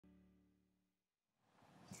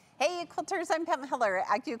Hey quilters, I'm Pam Hiller,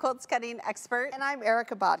 AccuQuilt's cutting expert. And I'm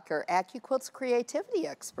Erica Bodker, AccuQuilt's creativity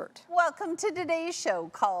expert. Welcome to today's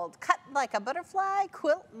show called Cut Like a Butterfly,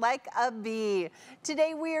 Quilt Like a Bee.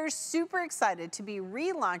 Today we are super excited to be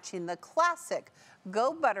relaunching the classic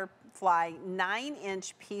Go Butterfly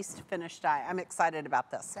 9-inch pieced finish die. I'm excited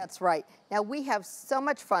about this. That's right. Now we have so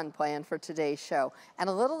much fun planned for today's show. And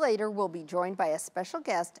a little later we'll be joined by a special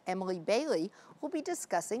guest, Emily Bailey, who will be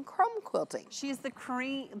discussing crumb quilting. She's the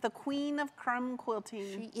queen of crumb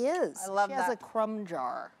quilting. She is. I love that. She has a crumb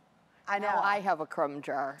jar. I know. Now I have a crumb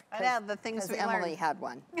jar. I know, the things we Emily learned. had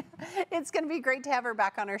one. It's going to be great to have her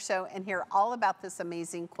back on our show and hear all about this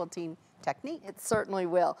amazing quilting technique. It certainly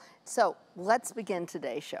will. So let's begin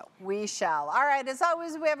today's show. We shall. All right, as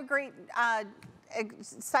always, we have a great,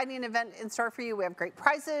 exciting event in store for you. We have great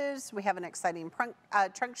prizes. We have an exciting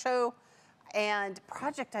trunk show and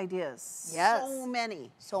project ideas. Yes. So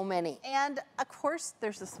many. So many. And of course,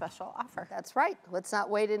 there's a special offer. That's right. Let's not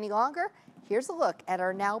wait any longer. Here's a look at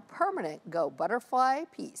our now permanent Go Butterfly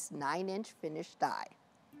Piece 9-inch finished die.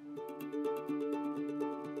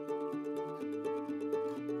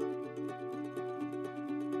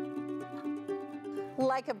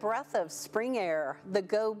 Like a breath of spring air, the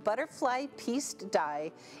Go Butterfly Pieced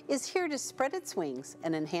die is here to spread its wings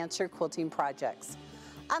and enhance your quilting projects.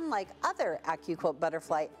 Unlike other AccuQuilt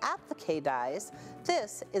Butterfly applique dies,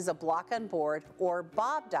 this is a block on board or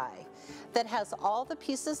bob die that has all the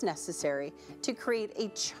pieces necessary to create a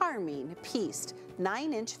charming pieced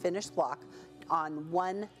 9-inch finished block on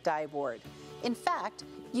one die board. In fact,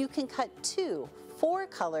 you can cut two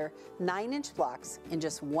 4-color 9-inch blocks in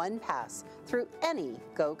just one pass through any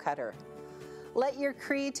Go cutter. Let your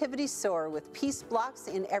creativity soar with piece blocks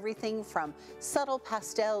in everything from subtle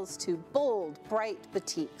pastels to bold, bright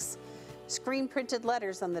batiks. Screen printed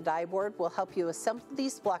letters on the die board will help you assemble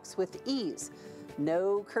these blocks with ease.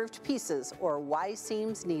 No curved pieces or Y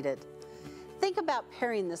seams needed. Think about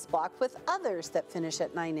pairing this block with others that finish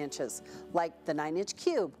at 9 inches, like the 9-inch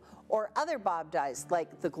cube, or other bob dies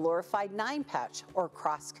like the glorified 9-patch or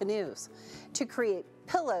cross canoes, to create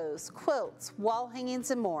pillows, quilts, wall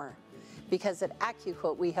hangings, and more. Because at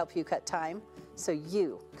AccuQuilt, we help you cut time so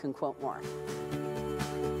you can quilt more.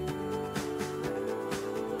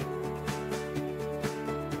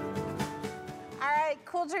 All right,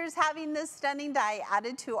 quilters, having this stunning die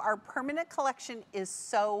added to our permanent collection is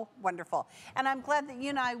so wonderful. And I'm glad that you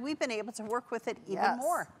and I, we've been able to work with it even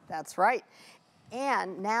more. That's right.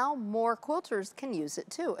 And now more quilters can use it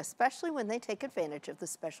too, especially when they take advantage of the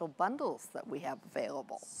special bundles that we have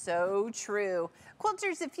available. So true.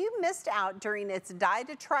 Quilters, if you missed out during its Die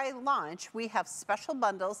to Try launch, we have special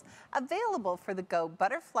bundles available for the Go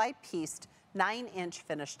Butterfly Pieced 9-inch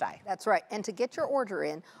finished die. That's right. And to get your order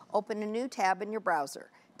in, open a new tab in your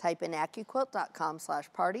browser. Type in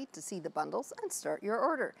AccuQuilt.com/party to see the bundles and start your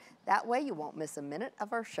order. That way you won't miss a minute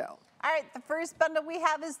of our show. All right, the first bundle we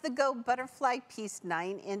have is the Go Butterfly Piece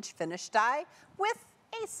 9-inch finished die with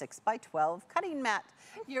a 6x12 cutting mat.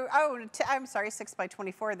 I'm sorry,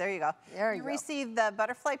 6x24, there you go. There you go. Receive the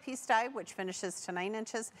Butterfly Piece die, which finishes to 9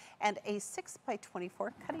 inches, and a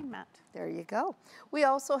 6x24 cutting mat. There you go. We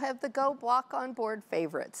also have the Go Block on Board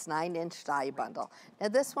Favorites 9-inch die bundle. Now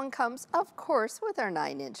this one comes, of course, with our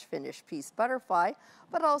 9-inch finished piece butterfly,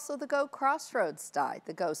 but also the Go Crossroads die,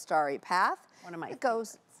 the Go Starry Path, one of my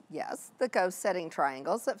favorites. Yes, the Go Setting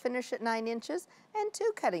Triangles that finish at 9 inches, and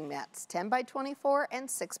 2 cutting mats, 10x24 and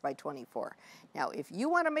 6x24. Now, if you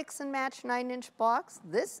want to mix and match 9-inch blocks,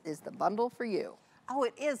 this is the bundle for you. Oh,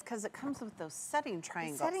 it is, because it comes with those setting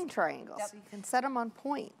triangles. Setting triangles. Yep. You can set them on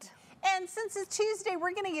point. And since it's Tuesday,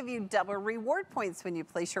 we're going to give you double reward points when you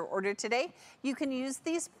place your order today. You can use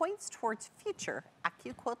these points towards future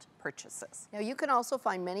AccuQuilt purchases. Now, you can also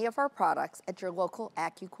find many of our products at your local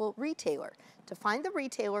AccuQuilt retailer. To find the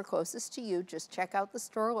retailer closest to you, just check out the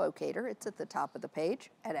store locator. It's at the top of the page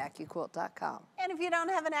at AccuQuilt.com. And if you don't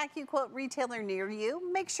have an AccuQuilt retailer near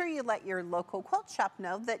you, make sure you let your local quilt shop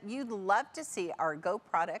know that you'd love to see our Go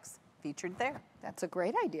products featured there. That's a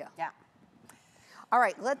great idea. Yeah. All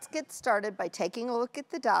right, let's get started by taking a look at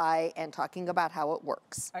the die and talking about how it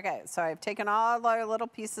works. Okay, so I've taken all our little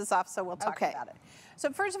pieces off, so we'll talk about it. So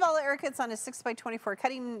first of all, Erica, it's on a 6x24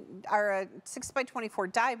 cutting, or a 6x24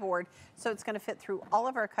 die board, so it's going to fit through all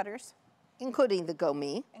of our cutters. Including the Go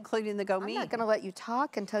Me. Including the Go Me. I'm not going to let you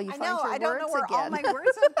talk until you find your words again. I don't know where all my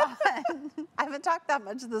words have gone. I haven't talked that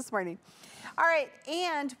much this morning. All right,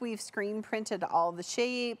 and we've screen printed all the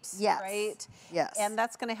shapes, yes. right? Yes. And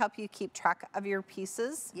that's going to help you keep track of your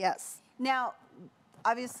pieces. Yes. Now,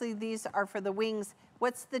 obviously these are for the wings,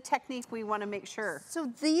 What's the technique we want to make sure?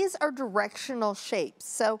 So these are directional shapes.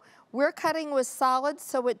 So we're cutting with solids,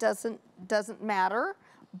 so it doesn't matter.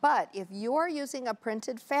 But if you are using a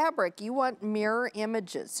printed fabric, you want mirror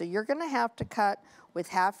images. So you're gonna have to cut with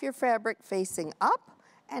half your fabric facing up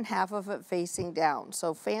and half of it facing down.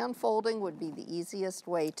 So fan folding would be the easiest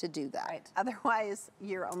way to do that. Right. Otherwise,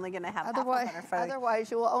 you're only gonna have half a butterfly. Otherwise,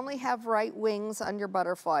 you will only have right wings on your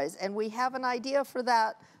butterflies. And we have an idea for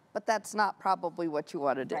that, but that's not probably what you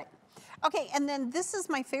want to do. Right. Okay, and then this is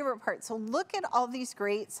my favorite part. So look at all these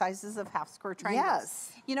great sizes of half square triangles.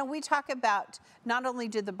 Yes. You know, we talk about not only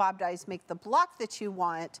do the bob dies make the block that you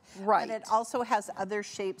want, right, but it also has other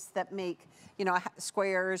shapes that make, you know,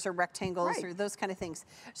 squares or rectangles right, or those kind of things.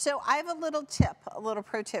 So I have a little tip, a little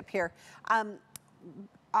pro tip here. On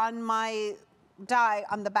my die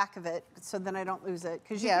on the back of it, so then I don't lose it,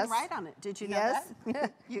 because you yes, can write on it. Did you know yes,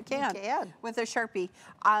 that? You can. You can. With a Sharpie.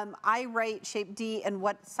 I write shape D and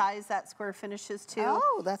what size that square finishes to.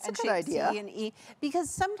 Oh, that's a good idea. C and E, because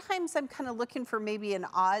sometimes I'm kind of looking for maybe an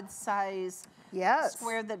odd size yes,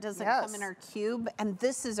 square that doesn't yes, come in our cube, and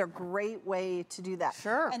this is a great way to do that.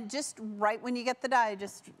 Sure. And just right when you get the die,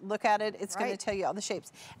 just look at it. It's going to tell you all the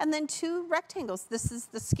shapes. And then 2 rectangles. This is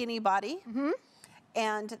the skinny body. Mm-hmm.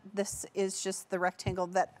 And this is just the rectangle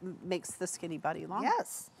that makes the skinny body long.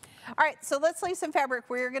 Yes. All right, so let's lay some fabric.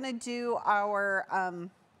 We're gonna do our,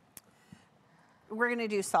 we're gonna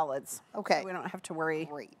do solids. Okay. So we don't have to worry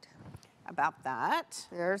Great. about that.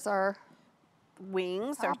 There's our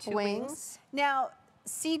Wings, our top 2 wings. Now,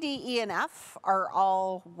 C, D, E, and F are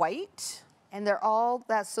all white. And they're all,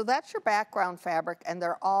 so that's your background fabric, and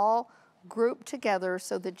they're all grouped together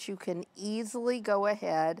so that you can easily go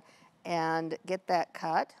ahead and get that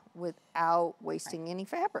cut without wasting any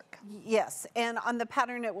fabric. Yes, and on the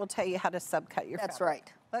pattern it will tell you how to subcut your fabric. That's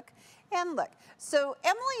right. Look, and look. So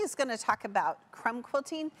Emily is going to talk about crumb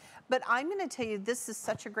quilting, but I'm going to tell you this is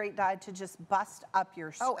such a great die to just bust up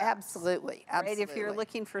your scraps. Oh, absolutely, absolutely. Right? If you're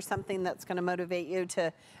looking for something that's going to motivate you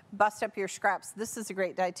to bust up your scraps, this is a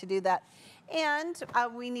great die to do that. And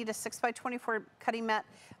we need a 6x24 cutting mat.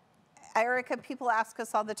 Erica, people ask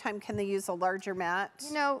us all the time, can they use a larger mat?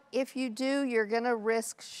 You know, if you do, you're going to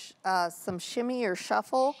risk some shimmy or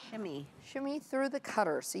shuffle. Shimmy through the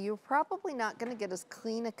cutter. So you're probably not going to get as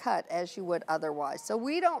clean a cut as you would otherwise. So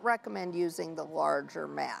we don't recommend using the larger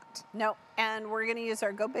mat. No, and we're going to use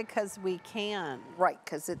our Go Big because we can. Right,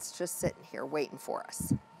 because it's just sitting here waiting for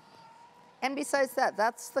us. And besides that,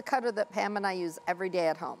 that's the cutter that Pam and I use every day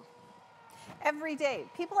at home. Every day.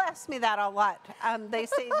 People ask me that a lot. They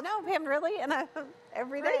say, no, Pam, really? And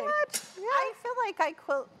every day. Pretty much, yeah. I feel like I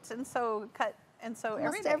quilt and sew, cut and sew Almost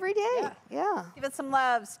every day. every day, yeah. Give it some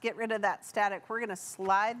loves. Get rid of that static. We're going to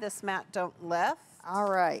slide this mat, don't lift.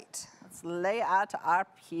 All right. Let's lay out our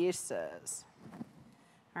pieces.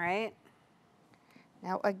 All right.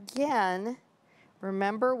 Now again,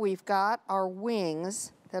 remember we've got our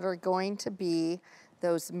wings that are going to be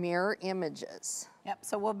those mirror images. Yep,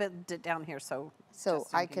 so we'll bend it down here so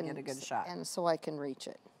I can get a good shot. And so I can reach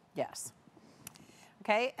it. Yes.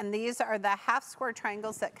 Okay, and these are the half square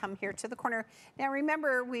triangles that come here to the corner. Now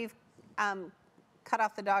remember, we've cut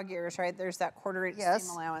off the dog ears, right? There's that 1/4 inch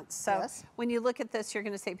seam allowance. So when you look at this, you're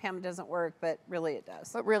going to say, Pam, it doesn't work, but really it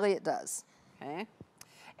does. But really it does. Okay.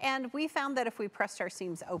 And we found that if we pressed our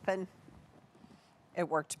seams open, it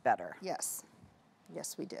worked better. Yes.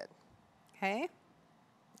 Yes, we did. Okay.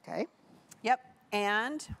 Okay. Yep.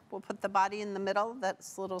 And we'll put the body in the middle,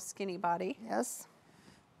 that's little skinny body. Yes.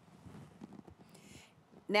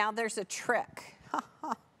 Now there's a trick.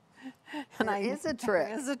 There is a trick.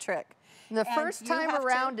 There is a trick. The first time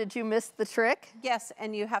around, did you miss the trick? Yes,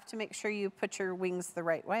 and you have to make sure you put your wings the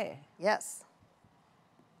right way. Yes.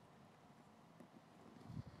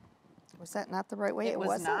 Was that not the right way? It was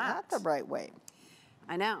wasn't not the right way.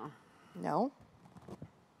 I know. No.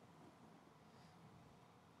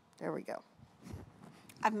 There we go.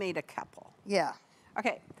 I've made a couple. Yeah.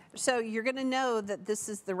 Okay, so you're going to know that this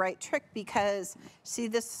is the right trick because see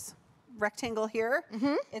this rectangle here?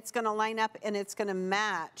 Mm-hmm. It's going to line up and it's going to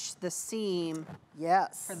match the seam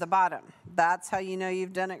for the bottom. That's how you know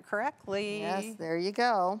you've done it correctly. Yes, there you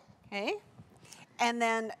go. Okay. And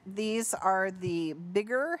then these are the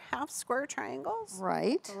bigger half square triangles.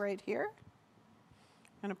 Right. So right here.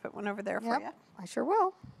 I'm going to put one over there for you. I sure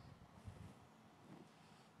will.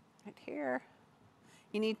 Right here.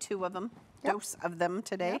 You need 2 of them, dose of them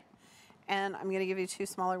today. Yep. And I'm going to give you 2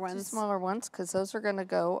 smaller ones. 2 smaller ones because those are going to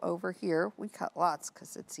go over here. We cut lots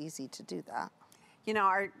because it's easy to do that. You know,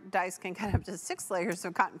 our dies can cut up to 6 layers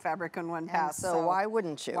of cotton fabric in one pass. So why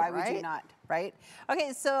wouldn't you, Why would you not, right?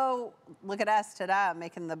 Okay, so look at us, ta-da,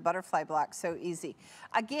 making the butterfly block so easy.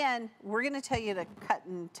 Again, we're gonna tell you to cut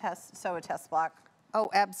and sew a test block. Oh,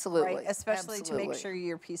 absolutely. Right? Especially to make sure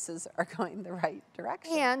your pieces are going the right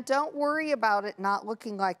direction. And don't worry about it not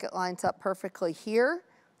looking like it lines up perfectly here.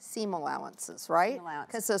 Seam allowances, right?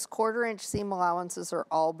 Because those 1/4 inch seam allowances are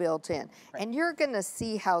all built in. Right. And you're gonna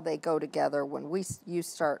see how they go together when you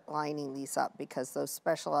start lining these up, because those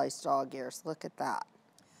specialized dog ears, look at that.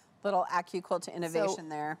 Little AccuQuilt innovation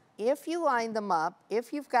there. If you line them up,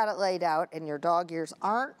 if you've got it laid out and your dog ears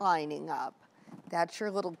aren't lining up, that's your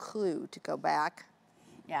little clue to go back.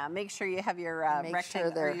 Yeah, make sure you have your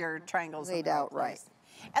rectangle or your triangles laid out right.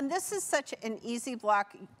 And this is such an easy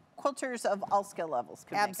block. Quilters of all skill levels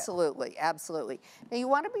can absolutely, make it. Absolutely. Now you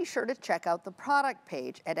want to be sure to check out the product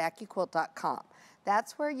page at AccuQuilt.com.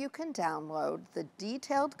 That's where you can download the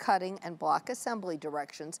detailed cutting and block assembly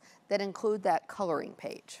directions that include that coloring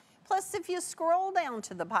page. Plus, if you scroll down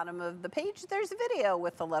to the bottom of the page, there's a video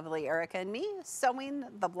with the lovely Erica and me sewing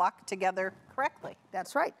the block together correctly.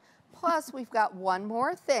 That's right. Plus, we've got one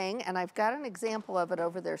more thing, and I've got an example of it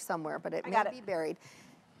over there somewhere, but it may be buried.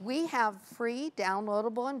 We have free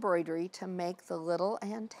downloadable embroidery to make the little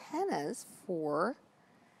antennas for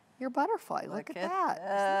your butterfly. Look at that. Isn't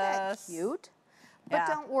that cute? But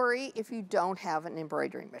don't worry if you don't have an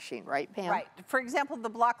embroidery machine, right, Pam? Right. For example, the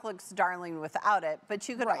block looks darling without it, but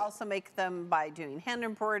you could also make them by doing hand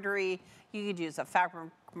embroidery. You could use a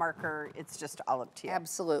fabric marker. It's just all up to you.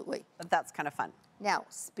 Absolutely. But that's kind of fun. Now,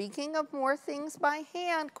 speaking of more things by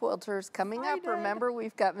hand, quilters, coming up, remember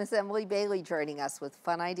we've got Miss Emily Bailey joining us with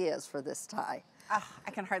fun ideas for this tie.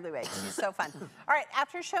 I can hardly wait. She's so fun. All right,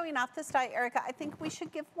 after showing off this die, Erica, I think we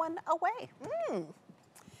should give one away. All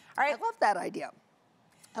right. I love that idea.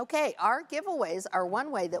 Okay, our giveaways are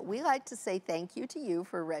one way that we like to say thank you to you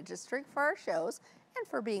for registering for our shows and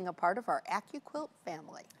for being a part of our AccuQuilt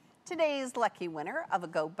family. Today's lucky winner of a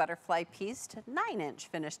Go Butterfly Pieced 9-inch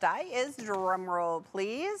finished die is, drumroll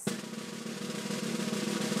please,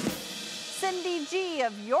 Cindy G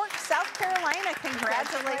of York, South Carolina.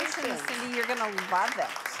 Congratulations, Cindy. You're going to love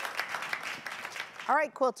it. All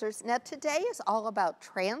right, quilters. Now today is all about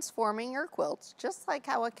transforming your quilts, just like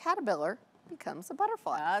how a caterpillar becomes a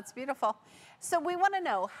butterfly. That's beautiful. So we want to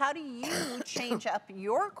know, how do you change up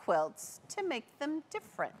your quilts to make them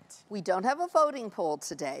different? We don't have a voting poll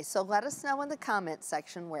today, so let us know in the comment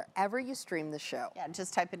section wherever you stream the show. Yeah,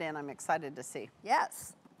 just type it in. I'm excited to see.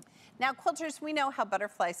 Yes. Now, quilters, we know how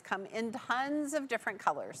butterflies come in tons of different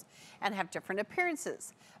colors and have different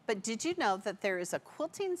appearances. But did you know that there is a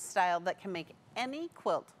quilting style that can make any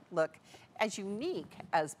quilt look as unique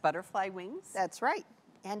as butterfly wings? That's right.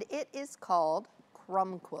 And it is called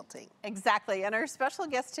crumb quilting. Exactly. And our special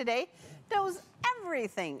guest today knows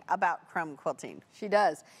everything about crumb quilting. She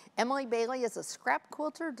does. Emily Bailey is a scrap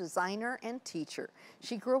quilter, designer, and teacher.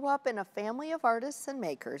 She grew up in a family of artists and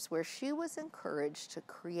makers where she was encouraged to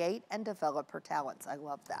create and develop her talents. I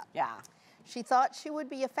love that. Yeah. She thought she would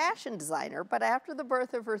be a fashion designer, but after the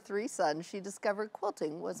birth of her 3 sons, she discovered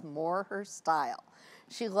quilting was more her style.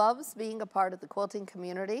 She loves being a part of the quilting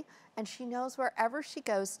community, and she knows wherever she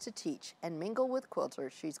goes to teach and mingle with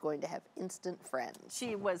quilters, she's going to have instant friends.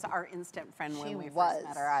 She was our instant friend when we first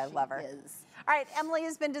met her. I love her. Is. All right, Emily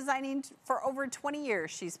has been designing for over 20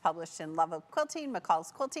 years. She's published in Love of Quilting,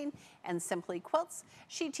 McCall's Quilting, and Simply Quilts.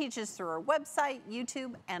 She teaches through her website,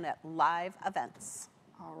 YouTube, and at live events.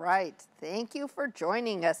 All right. Thank you for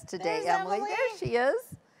joining us today, There's Emily. Emily. There she is.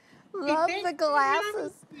 Love the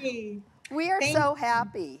glasses. We are so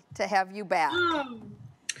happy to have you back.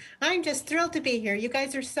 I'm just thrilled to be here. You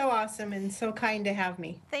guys are so awesome and so kind to have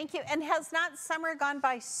me. Thank you. And has not summer gone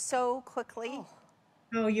by so quickly?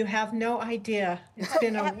 Oh, you have no idea. It's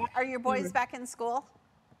been a while. Are your boys back in school?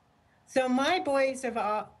 So my boys have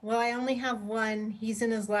well, I only have one. He's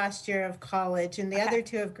in his last year of college, and the other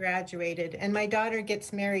 2 have graduated. And my daughter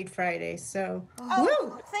gets married Friday, so.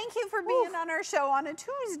 Oh, thank you for being on our show on a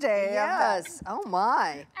Tuesday. Yes. Oh,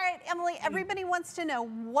 my. All right, Emily, everybody wants to know,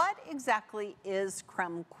 what exactly is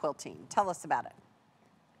crumb quilting? Tell us about it.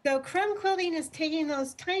 So crumb quilting is taking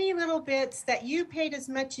those tiny little bits that you paid as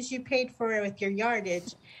much as you paid for it with your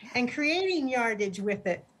yardage and creating yardage with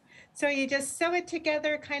it. So you just sew it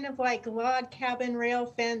together, kind of like log cabin, rail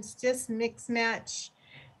fence, just mix match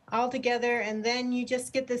all together. And then you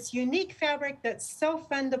just get this unique fabric that's so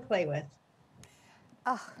fun to play with.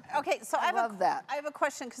 Okay, so I love that. I have a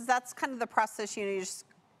question, because that's kind of the process. You just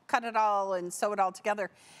cut it all and sew it all together.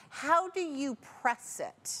 How do you press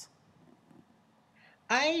it?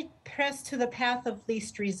 I press to the path of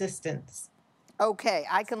least resistance. Okay,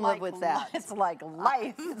 I can live with that. It's like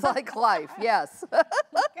life. It's like life, yes.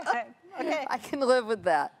 Okay. Okay. I can live with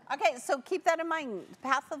that. Okay, so keep that in mind.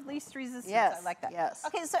 Path of least resistance. Yes, I like that. yes.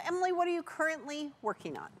 Okay, so Emily, what are you currently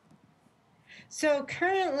working on? So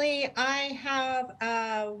currently I have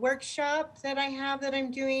a workshop that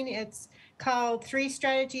I'm doing. It's called 3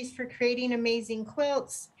 Strategies for Creating Amazing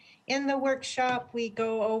Quilts. In the workshop, we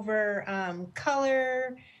go over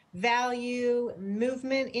color, value,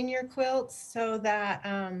 movement in your quilts so that,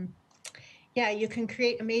 yeah, you can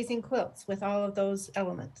create amazing quilts with all of those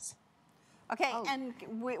elements. Okay, and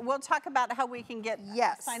we'll talk about how we can get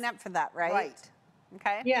sign up for that, right? Right.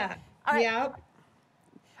 Okay. Yeah. All right. Yeah.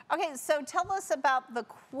 Okay, so tell us about the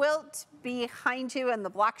quilt behind you and the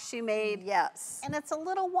blocks you made. Yes. And it's a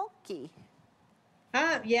little wonky.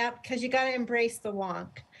 Yeah, because you got to embrace the wonk.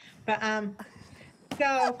 But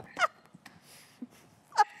so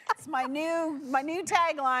It's my new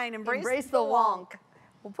tagline. Embrace the wonk.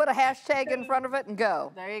 We'll put a hashtag in front of it and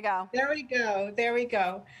go. There you go. there we go. There we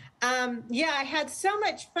go. Yeah, I had so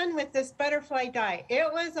much fun with this butterfly die.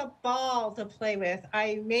 It was a ball to play with.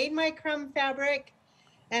 I made my crumb fabric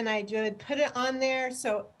and I would put it on there.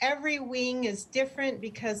 So every wing is different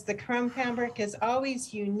because the crumb fabric is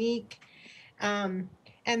always unique.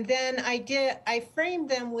 And then I framed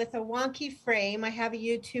them with a wonky frame. I have a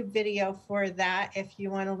YouTube video for that if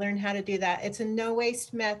you want to learn how to do that. It's a no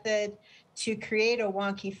waste method to create a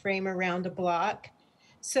wonky frame around a block.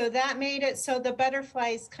 So that made it so the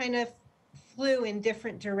butterflies kind of flew in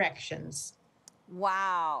different directions.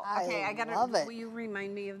 Wow. Okay, I gotta love it. Will you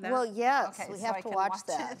remind me of that? Well, yes, Okay, we so have I to can watch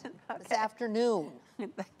that it. this afternoon.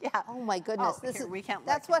 Yeah. Oh my goodness, Oh, here, we can't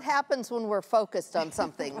that's look. what happens when we're focused on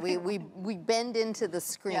something. we bend into the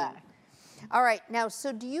screen. Yeah. All right, now,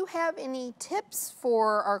 so do you have any tips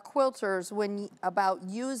for our quilters about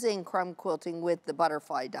using crumb quilting with the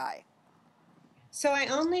butterfly die? So I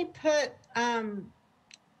only put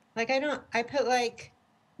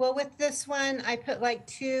well, with this one, I put like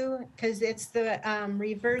 2 because it's the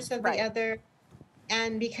reverse of the other.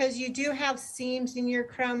 And because you do have seams in your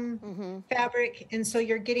crumb fabric, and so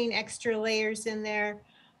you're getting extra layers in there.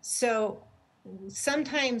 So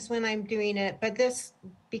sometimes when I'm doing it, but this,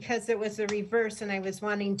 because it was the reverse and I was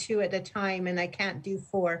wanting 2 at a time and I can't do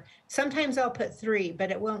 4, sometimes I'll put 3, but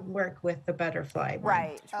it won't work with the butterfly one.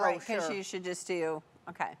 Right, Oh, right, because sure. you should just do,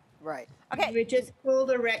 okay. Right. Okay. We just pull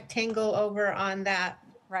the rectangle over on that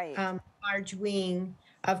Right. large wing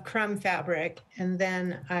of crumb fabric, and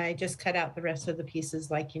then I just cut out the rest of the pieces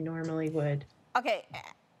like you normally would. Okay,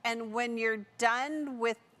 and when you're done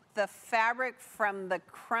with the fabric from the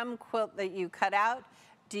crumb quilt that you cut out,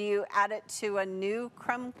 do you add it to a new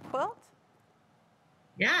crumb quilt?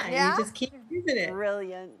 Yeah, you just keep using it.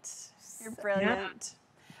 Brilliant. You're brilliant.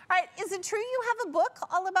 All right, is it true you have a book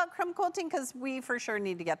all about crumb quilting? Because we for sure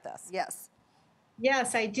need to get this. Yes.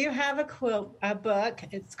 Yes, I do have a book.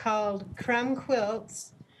 It's called Crumb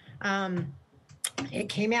Quilts. It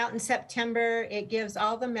came out in September. It gives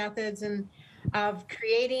all the methods of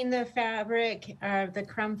creating the fabric, the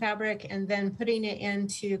crumb fabric, and then putting it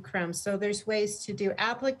into crumbs. So there's ways to do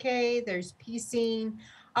applique, there's piecing,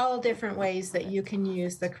 all different ways that you can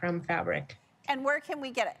use the crumb fabric. And where can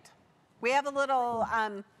we get it? We have a little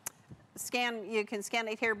scan, you can scan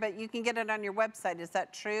it here, but you can get it on your website. Is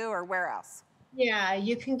that true, or where else? Yeah,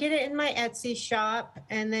 you can get it in my Etsy shop,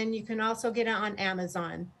 and then you can also get it on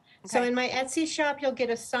Amazon. Okay. So in my Etsy shop, you'll get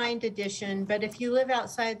a signed edition, but if you live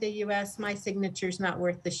outside the U.S., my signature's not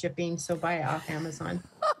worth the shipping, so buy it off Amazon.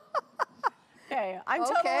 Okay, I'm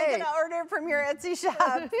totally going to order from your Etsy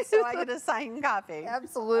shop so I get a signed copy.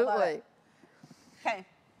 Absolutely. Okay.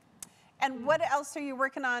 And what else are you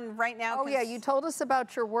working on right now? Oh, yeah, you told us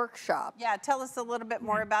about your workshop. Yeah, tell us a little bit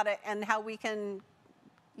more about it and how we can.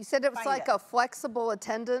 You said it was like a flexible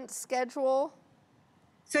attendance schedule?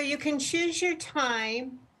 So you can choose your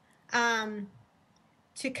time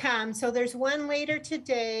to come. So there's one later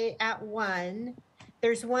today at 1.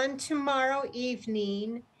 There's one tomorrow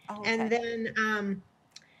evening. And then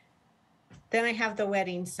I have the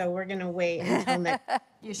wedding, so we're going to wait until next.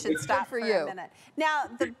 You should stop for a minute. Now,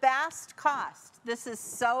 the best cost. This is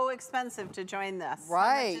so expensive to join this.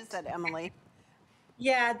 Right. How much is it, Emily?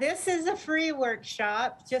 Yeah, this is a free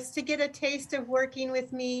workshop just to get a taste of working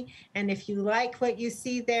with me. And if you like what you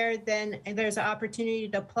see there, then there's an opportunity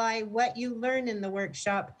to apply what you learn in the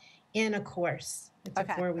workshop in a course. It's a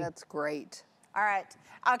 4-week. That's great. All right.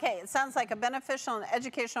 Okay, it sounds like a beneficial and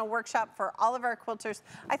educational workshop for all of our quilters.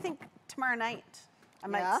 I think tomorrow night I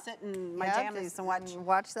might sit in my jammies and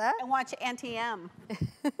watch that. And watch Auntie M.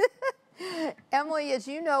 Emily, as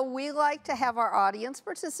you know, we like to have our audience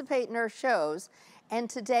participate in our shows. And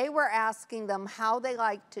today we're asking them how they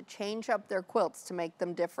like to change up their quilts to make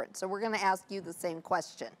them different. So we're going to ask you the same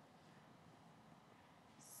question.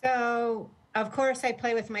 So, of course, I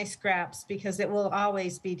play with my scraps because it will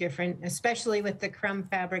always be different, especially with the crumb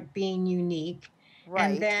fabric being unique.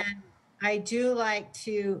 Right. And then I do like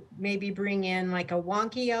to maybe bring in like a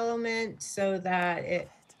wonky element so that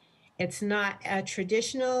it's not a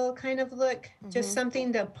traditional kind of look, just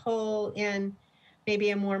something to pull in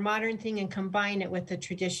maybe a more modern thing and combine it with the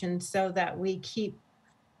tradition so that we keep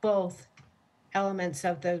both elements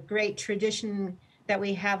of the great tradition that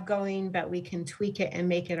we have going, but we can tweak it and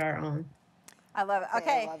make it our own. I love it. I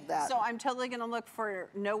Okay, love that. so I'm totally going to look for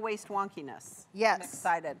no waste wonkiness. Yes. I'm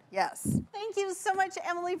excited. Yes. Thank you so much,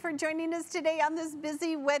 Emily, for joining us today on this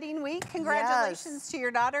busy wedding week. Congratulations to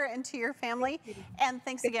your daughter and to your family. And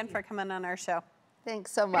thanks again for coming on our show.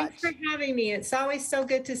 Thanks so much. Thanks for having me. It's always so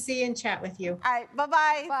good to see and chat with you. All right,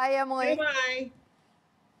 bye-bye. Bye, Emily. Bye-bye.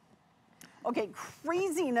 Okay,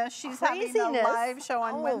 craziness. She's having a live show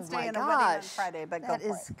on Wednesday and a wedding on Friday, but go for it. That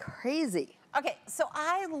is crazy. Okay, so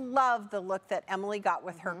I love the look that Emily got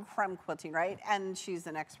with her crumb quilting, right? And she's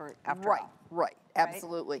an expert after all. Right,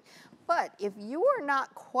 absolutely. But if you are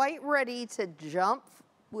not quite ready to jump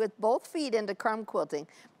with both feet into crumb quilting,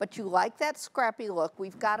 but you like that scrappy look,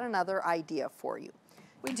 we've got another idea for you.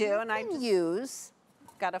 We do, and I just use.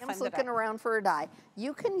 gotta find I'm the looking die. around for a die.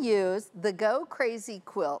 You can use the Go Crazy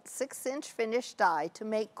Quilt 6-inch finished die to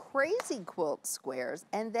make crazy quilt squares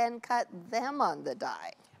and then cut them on the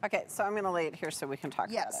die. Okay, so I'm gonna lay it here so we can talk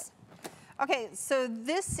about it. Yes. Okay, so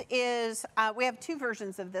this is, we have two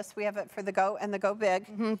versions of this. We have it for the Go and the Go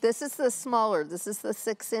Big. This is the smaller. This is the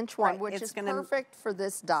 6-inch one, Right, which it's is gonna- perfect for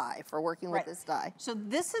this die, for working with Right. this die. So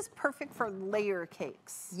this is perfect for layer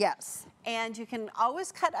cakes. Yes. And you can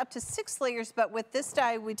always cut up to 6 layers, but with this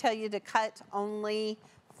die, we tell you to cut only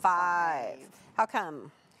 5. How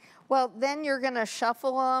come? Well, then you're going to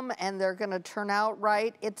shuffle them and they're going to turn out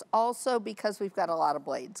right. It's also because we've got a lot of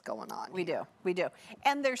blades going on. We do.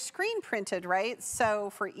 And they're screen printed, right?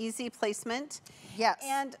 So for easy placement. Yes.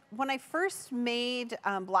 And when I first made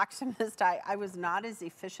blocks from this die, I was not as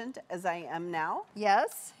efficient as I am now.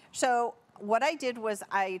 Yes. So what I did was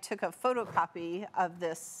I took a photocopy of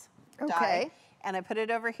this die Okay. and I put it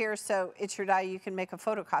over here so it's your die, you can make a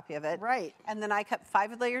photocopy of it. Right. And then I cut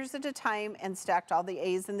 5 layers at a time and stacked all the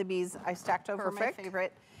A's and the B's. I stacked over Perfect. my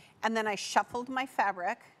favorite. And then I shuffled my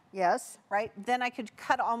fabric, Yes. right? Then I could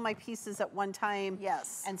cut all my pieces at one time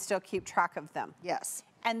Yes. and still keep track of them. Yes.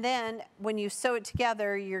 And then when you sew it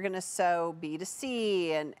together, you're gonna sew B to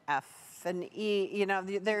C and F and E, you know,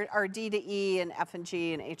 there are D to E and F and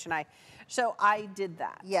G and H and I. So I did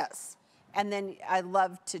that. Yes. And then I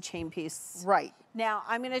love to chain piece. Right. Now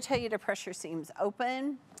I'm gonna tell you to press your seams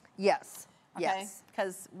open. Yes. Okay? Yes.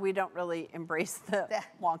 Because we don't really embrace the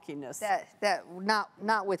wonkiness.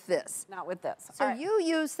 Not with this. Not with this. So All right. you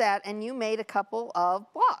used that and you made a couple of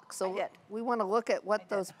blocks. So I did. we want to look at what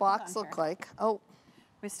those Hold blocks on look here. like. Oh,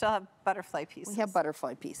 We still have butterfly pieces. we have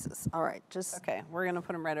butterfly pieces. All right, just Okay, we're gonna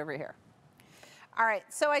put them right over here. All right,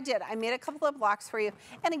 so I did. I made a couple of blocks for you.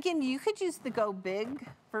 And again, you could use the Go Big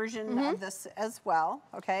version of this as well,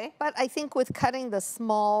 okay? But I think with cutting the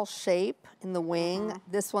small shape in the wing,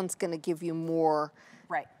 this one's going to give you more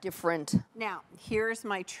Right. different. Now, here's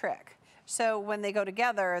my trick. So when they go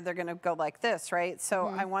together, they're gonna go like this, right? So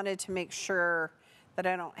I wanted to make sure that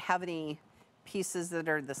I don't have any pieces that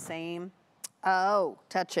are the same, Oh,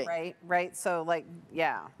 touching. right? Right, so like,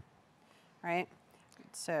 yeah, right?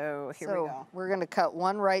 So here we go. We're going to cut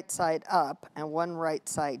one right side up and one right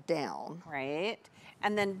side down. Right,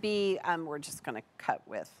 and then B, we're just gonna cut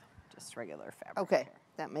with just regular fabric. Okay,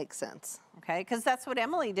 that makes sense. Okay, because that's what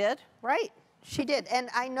Emily did. Right, she did. And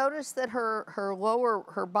I noticed that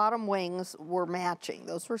her bottom wings were matching.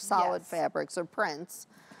 Those were solid Yes. fabrics or prints.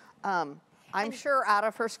 I'm sure out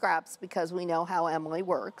of her scraps because we know how Emily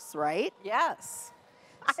works, right? Yes.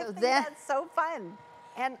 I So think then- that's so fun.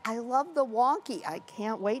 And I love the wonky. I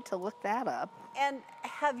can't wait to look that up. And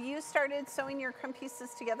have you started sewing your crumb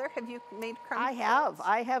pieces together? Have you made crumb I have.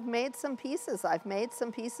 I have made some pieces. I've made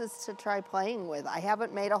some pieces to try playing with. I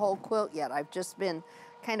haven't made a whole quilt yet. I've just been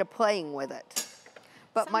kind of playing with it.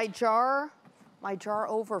 But my jar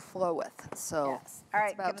overfloweth. So Yes. All right,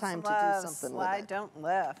 it's about give us time some to love. do something Slide, with it. don't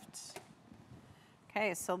lift.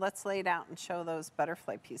 Okay, so let's lay it out and show those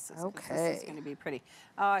butterfly pieces. 'Cause This is Okay. going to be pretty.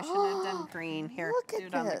 Oh, I shouldn't have done green. Here, Look do at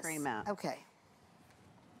it on the this. green mat. Okay.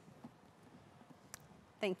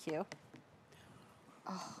 Thank you.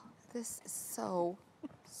 This is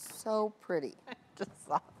so pretty. Just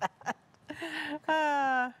saw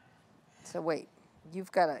that. So wait,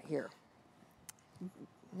 you've got it here.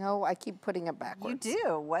 No, I keep putting it backwards. You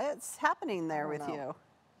do. What's happening there with know.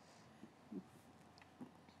 you?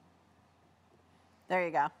 There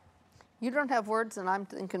you go. You don't have words, and I'm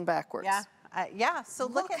thinking backwards. Yeah. Yeah. So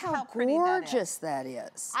look at how pretty gorgeous that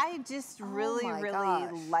is. I just really, my really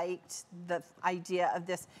gosh. liked the idea of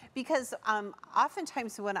this because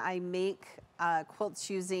oftentimes when I make quilts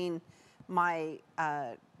using my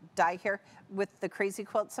die here with the crazy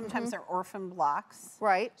quilt, sometimes they're orphan blocks.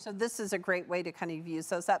 Right. So this is a great way to kind of use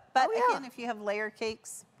those up. But again, if you have layer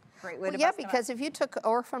cakes, great way to yeah, bust them because up. if you took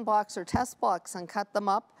orphan blocks or test blocks and cut them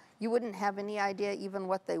up, you wouldn't have any idea even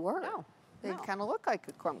what they were. No. They'd kind of look like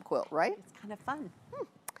a crumb quilt, right? It's kind of fun.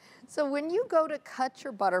 So when you go to cut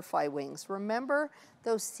your butterfly wings, remember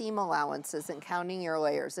those seam allowances and counting your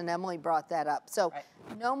layers, and Emily brought that up. So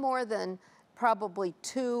no more than probably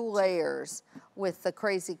 2 layers with the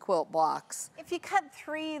crazy quilt blocks. If you cut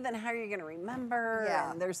 3, then how are you going to remember?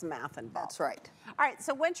 Yeah. And there's math involved. That's right. All right,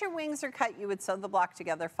 so once your wings are cut, you would sew the block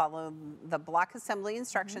together, follow the block assembly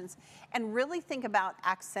instructions, and really think about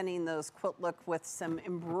accenting those quilt look with some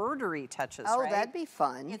embroidery touches, Oh, right? that'd be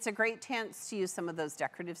fun. It's a great chance to use some of those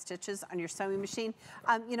decorative stitches on your sewing machine.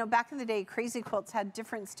 You know, back in the day, crazy quilts had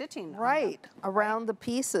different stitching. Right, around the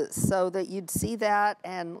pieces so that you'd see that,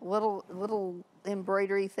 and little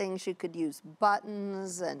embroidery things. You could use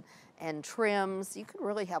buttons and trims. You could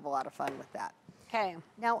really have a lot of fun with that. Okay.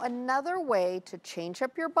 Now another way to change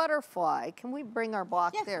up your butterfly, can we bring our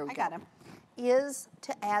block there? I got him. Is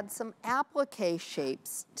to add some applique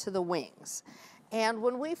shapes to the wings. And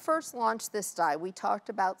when we first launched this die, we talked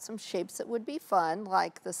about some shapes that would be fun,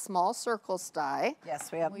 like the small circles die.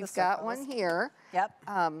 Yes, we have We've got one here. Yep.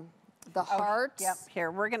 The hearts. Yep,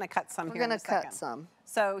 here, we're gonna cut some We're here in gonna a second. cut some.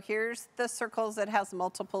 So here's the circles that has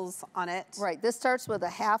multiples on it. Right, this starts with a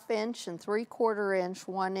 1/2 inch and 3/4 inch,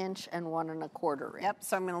 1 inch, and 1 1/4 inch. Yep,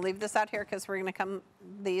 so I'm gonna leave this out here because we're gonna come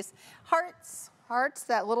these. Hearts. Hearts,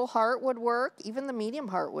 that little heart would work. Even the medium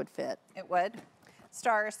heart would fit. It would.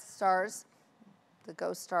 Stars. Stars, the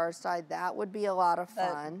ghost stars die, that would be a lot of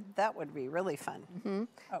fun. That would be really fun.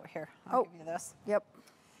 Oh, here, I'll give you this. Yep.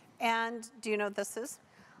 And do you know what this is?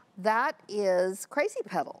 That is crazy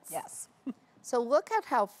petals. Yes. So look at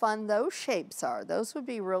how fun those shapes are. Those would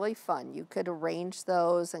be really fun. You could arrange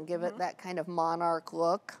those and give it that kind of monarch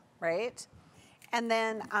look. Right. And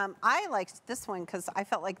then I liked this one because I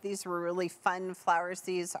felt like these were really fun flowers.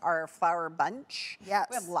 These are flower bunch. Yes.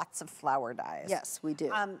 We have lots of flower dies. Yes, we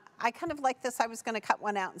do. I kind of like this. I was going to cut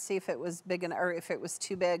one out and see if it was big or if it was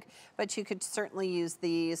too big, but you could certainly use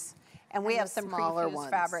these. And we have some smaller prefused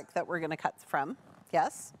ones. fabric that we're going to cut from.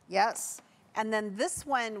 Yes. Yes. And then this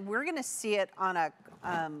one, we're going to see it on a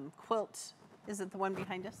quilt. Is it the one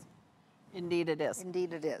behind us? Indeed it is.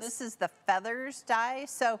 Indeed it is. This is the feathers die.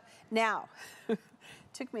 So now,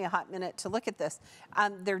 took me a hot minute to look at this.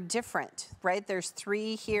 They're different, right? There's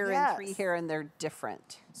 3 here and 3 here, and they're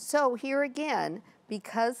different. So here again,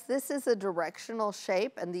 because this is a directional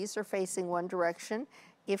shape and these are facing one direction,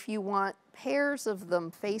 if you want pairs of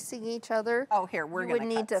them facing each other, Oh, here, we're you going would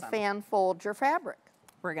to need to some. fan fold your fabric.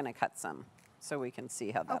 We're going to cut some so we can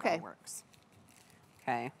see how that all works.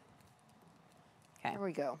 Okay. Okay. There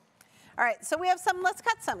we go. All right, so we have some. Let's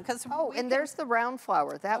cut some because There's the round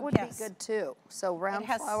flower. That would yes. be good too. So round it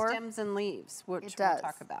has flower. stems and leaves, which It does.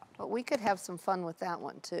 we'll talk about. But we could have some fun with that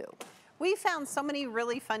one too. We found so many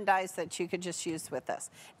really fun dies that you could just use with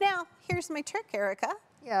this. Now, here's my trick, Erica.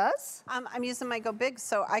 Yes. I'm using my Go Big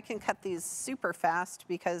so I can cut these super fast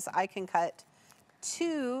because I can cut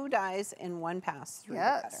 2 dies in one pass through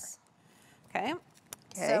the cutter. Okay.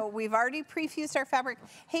 So we've already prefused our fabric.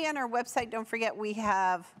 Hey, on our website, don't forget we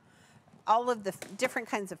have all of the different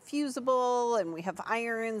kinds of fusible, and we have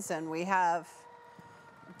irons, and we have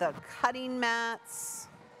the cutting mats,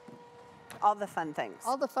 all the fun things.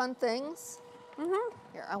 All the fun things.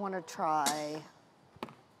 Here, I want to try.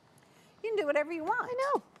 You can do whatever you want.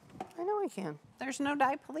 I know I can. There's no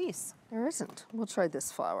die police. There isn't. We'll try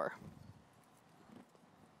this flower.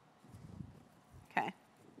 Okay.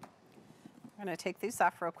 I'm going to take these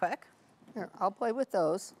off real quick. Here, I'll play with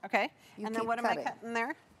those. Okay. You And then keep what cutting. am I cutting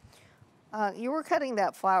there? You were cutting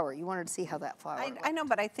that flower. You wanted to see how that flower I know,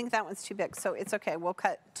 but I think that one's too big, so it's okay. We'll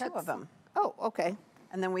cut 2 of them, Oh, okay.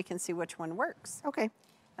 and then we can see which one works. Okay.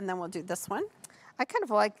 And then we'll do this one. I kind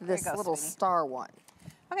of like this go, little sweetie. star one.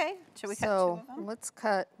 Okay, should we cut 2 So of them? let's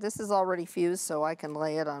cut. This is already fused, so I can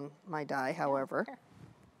lay it on my die, however. Here.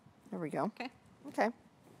 There we go. Okay. Okay.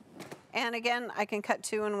 And again, I can cut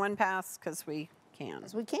 2 in one pass because we can.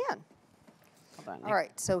 As we can. Hold on. All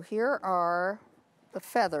right, so here are the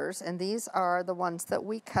feathers, and these are the ones that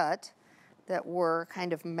we cut that were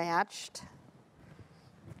kind of matched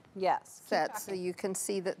Yes. sets, so you can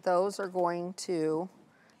see that those are going to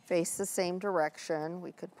face the same direction.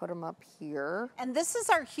 We could put them up here. And this is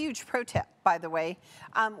our huge pro tip, by the way.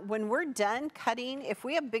 When we're done cutting, if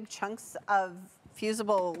we have big chunks of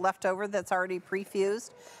fusible left over that's already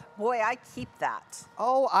pre-fused, boy, I keep that.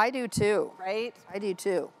 Oh, I do too. Right? I do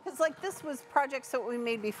too. Because like this was projects that we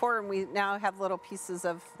made before, and we now have little pieces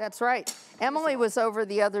of. That's right. Emily was over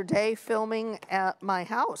the other day filming at my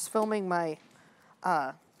house, filming my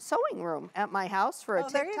sewing room at my house for a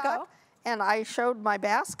TikTok. There you go. And I showed my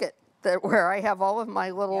basket where I have all of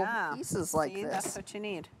my little pieces like See, this. That's what you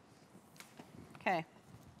need. Okay.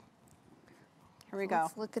 Here we go.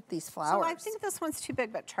 Let's look at these flowers. So I think this one's too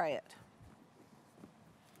big, but try it.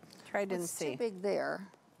 Try it and see. It's too big there.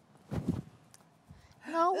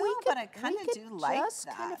 No, Ooh, we could, but I kind of do like just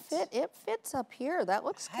kind of that. fit. It fits up here. That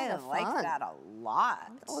looks kind of fun. I like that a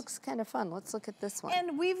lot. That looks kind of fun. Let's look at this one.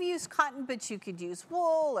 And we've used cotton, but you could use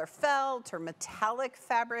wool or felt or metallic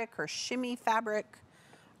fabric or shimmy fabric,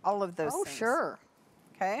 all of those things. Oh, sure.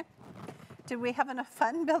 Okay. Did we have enough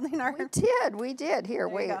fun building our? We did. Here, There you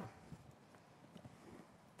wait. go.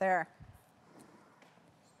 There.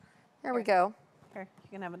 There we go. Here, you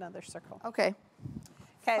can have another circle. Okay.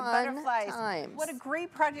 Okay, Fun butterflies. times. What a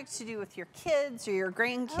great project to do with your kids or your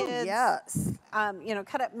grandkids. Oh, yes. You know,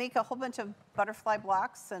 make a whole bunch of butterfly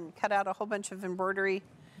blocks and cut out a whole bunch of embroidery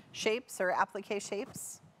shapes or applique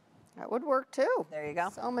shapes. That would work too. There you go.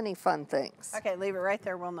 So many fun things. Okay, leave it right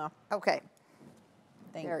there. We'll know. Okay.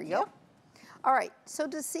 Thank There you you. go. All right, so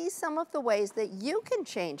to see some of the ways that you can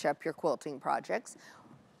change up your quilting projects,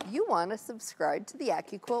 you want to subscribe to the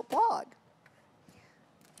AccuQuilt blog.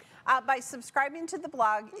 By subscribing to the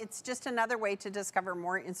blog, it's just another way to discover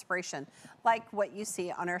more inspiration, like what you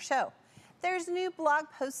see on our show. There's new blog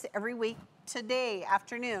posts every week. Today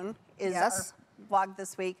afternoon is our blog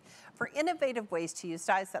this week for innovative ways to use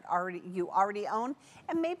dyes that you already own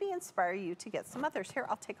and maybe inspire you to get some others. Here,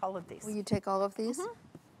 I'll take all of these. Will you take all of these?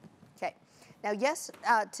 Okay. Now, yes,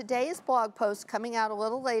 today's blog post coming out a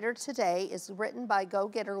little later today is written by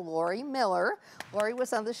go-getter Lori Miller. Lori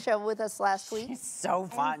was on the show with us last week. It's so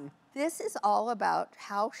fun. This is all about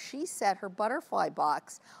how she set her butterfly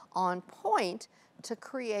box on point to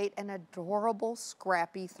create an adorable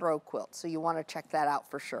scrappy throw quilt. So you want to check that out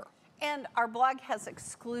for sure. And our blog has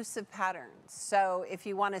exclusive patterns. So if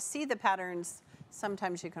you want to see the patterns,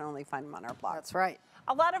 sometimes you can only find them on our blog. That's right.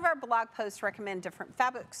 A lot of our blog posts recommend different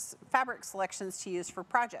fabric selections to use for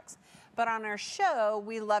projects. But on our show,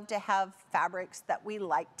 we love to have fabrics that we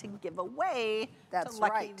like to give away to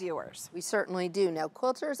lucky viewers. We certainly do. Now,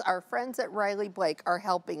 quilters, our friends at Riley Blake are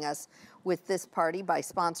helping us with this party by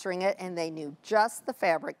sponsoring it, and they knew just the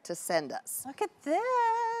fabric to send us. Look at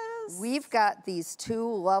this. We've got these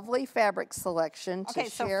two lovely fabric selections to share.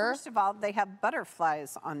 So first of all, they have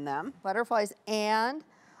butterflies on them. Butterflies and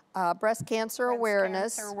breast cancer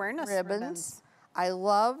awareness ribbons. I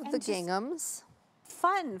love the ginghams.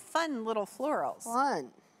 Fun little florals. Fun.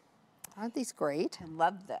 Aren't these great? I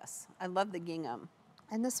love this. I love the gingham.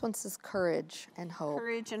 And this one says courage and hope.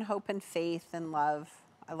 Courage and hope and faith and love.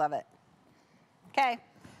 I love it. Okay,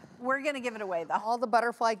 we're gonna give it away though. All the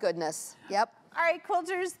butterfly goodness. Yep. All right,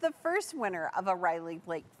 quilters, the first winner of a Riley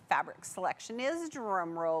Blake fabric selection is,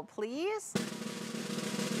 drum roll please,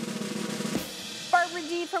 Barbara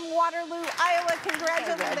D. from Waterloo, Iowa.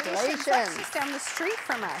 Congratulations. That's just down the street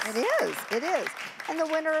from us. It is, it is. And the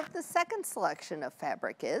winner of the second selection of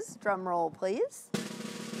fabric is, drum roll please,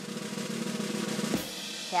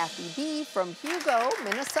 Kathy B. from Hugo,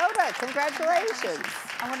 Minnesota. Congratulations.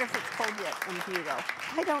 I wonder if it's cold yet in Hugo.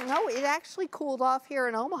 I don't know. It actually cooled off here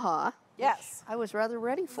in Omaha. Yes. I was rather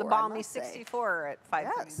ready for the balmy 64 at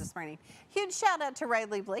 5:30 this morning. Huge shout out to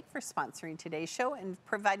Riley Blake for sponsoring today's show and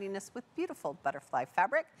providing us with beautiful butterfly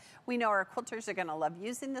fabric. We know our quilters are going to love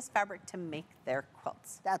using this fabric to make their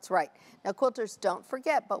quilts. That's right. Now, quilters, don't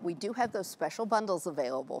forget, but we do have those special bundles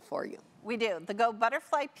available for you. We do. The Go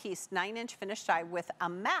Butterfly Piece 9-inch finished die with a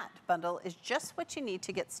matte bundle is just what you need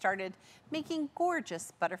to get started making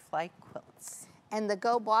gorgeous butterfly quilts. And the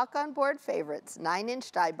Go Block on Board Favorites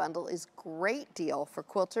 9-inch die bundle is a great deal for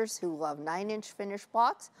quilters who love 9-inch finished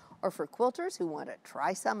blocks or for quilters who want to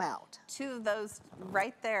try some out. Two of those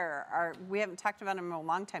right there are, we haven't talked about them in a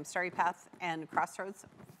long time, Starry Path and Crossroads.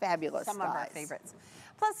 Fabulous Some dies. of our favorites.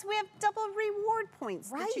 Plus, we have double reward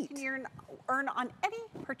points that you can earn on any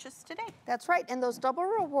purchase today. That's right, and those double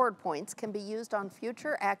reward points can be used on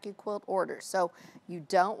future AccuQuilt orders. So you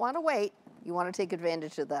don't want to wait. You want to take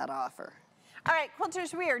advantage of that offer. All right,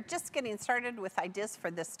 quilters, we are just getting started with ideas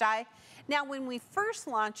for this die. Now, when we first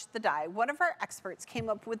launched the die, one of our experts came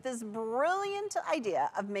up with this brilliant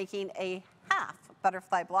idea of making a half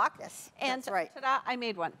butterfly block. Yes, and that's right. ta-da, I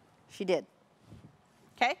made one. She did.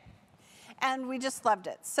 Okay, and we just loved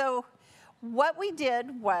it. So what we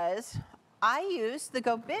did was I used the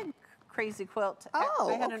Go Big Crazy Quilt. Oh,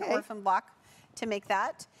 I had an okay. orphan block to make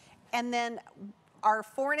that. And then our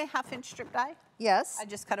 4.5-inch strip die, Yes. I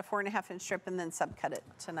just cut a 4.5-inch strip and then subcut it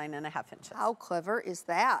to 9.5 inches. How clever is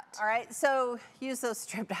that? All right, so use those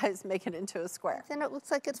strip dies, make it into a square. Then it looks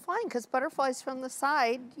like it's fine because butterflies from the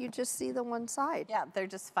side, you just see the one side. Yeah, they're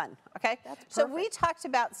just fun, okay? That's so we perfect. talked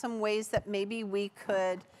about some ways that maybe we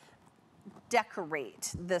could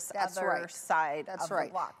decorate this That's other right. side That's of right.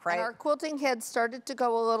 the block, right? And our quilting head started to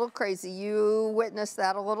go a little crazy. You witnessed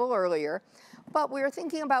that a little earlier. But we were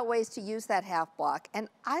thinking about ways to use that half block. And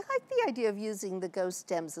I like the idea of using the Go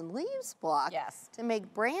Stems and Leaves block Yes. to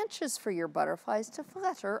make branches for your butterflies to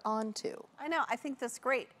flutter onto. I know, I think that's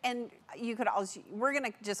great. And you could also, we're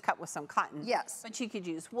gonna just cut with some cotton. Yes. But you could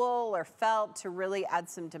use wool or felt to really add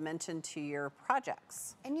some dimension to your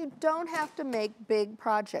projects. And you don't have to make big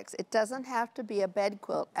projects. It doesn't have to be a bed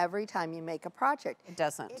quilt every time you make a project. It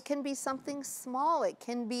doesn't. It can be something small. It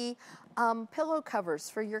can be pillow covers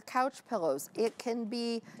for your couch pillows. It can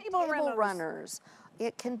be Table runners. runners.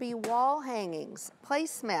 It can be wall hangings,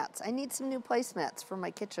 placemats. I need some new placemats for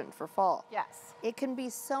my kitchen for fall. Yes. It can be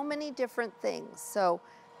so many different things. So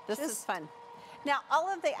This is just- fun. Now, all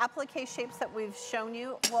of the applique shapes that we've shown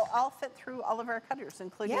you will all fit through all of our cutters,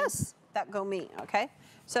 including Yes. that Go Me, okay?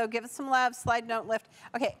 So give it some love, slide, don't lift.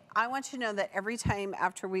 Okay, I want you to know that every time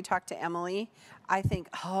after we talk to Emily, I think,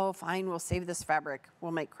 oh, fine, we'll save this fabric.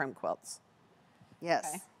 We'll make crumb quilts. Yes.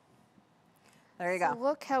 Okay. There you So go.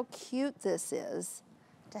 look how cute this is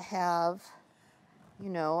to have, you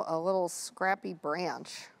know, a little scrappy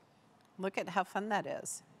branch. Look at how fun that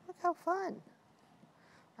is. Look how fun.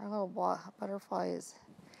 Our little butterfly is,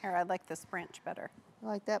 Here, I like this branch better. you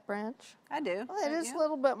like that branch? I do. Well, it don't is you? a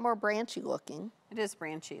little bit more branchy looking. It is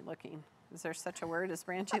branchy looking. Is there such a word as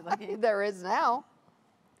branchy looking? There is now.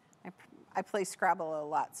 I play Scrabble a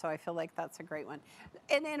lot, so I feel like that's a great one.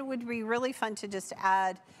 And it would be really fun to just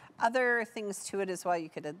add other things to it as well. You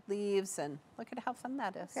could add leaves, and look at how fun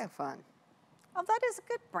that is. Yeah, fun. Oh, that is a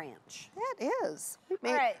good branch. That is. We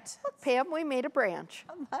made, All right. Look, Pam, we made a branch.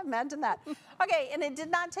 Imagine that. Okay, and it did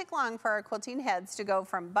not take long for our quilting heads to go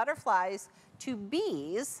from butterflies to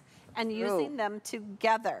bees and using them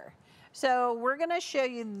together. So we're going to show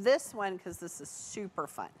you this one because this is super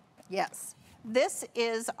fun. Yes. This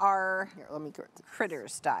is our Here, let me get this.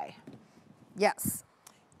 critters die. Yes.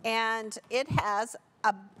 And it has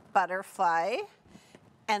a butterfly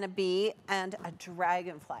and a bee and a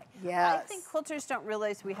dragonfly. Yes. I think quilters don't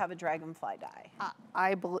realize we have a dragonfly die.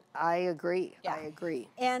 I agree. Yeah. I agree.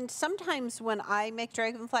 And sometimes when I make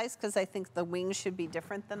dragonflies, because I think the wings should be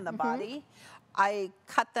different than the body, I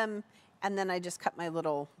cut them and then I just cut my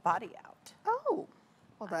little body out. Oh,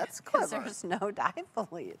 well, that's Because clever. there's no die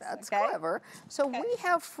fleas. That's okay? clever. So we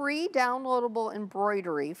have free downloadable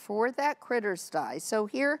embroidery for that critters die. So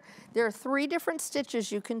here, there are 3 different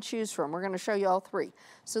stitches you can choose from. We're going to show you all 3.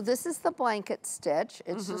 So this is the blanket stitch.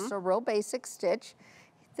 It's just a real basic stitch.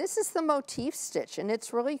 This is the motif stitch, and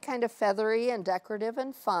it's really kind of feathery and decorative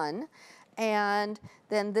and fun. And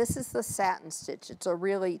then this is the satin stitch. It's a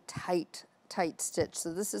really tight stitch.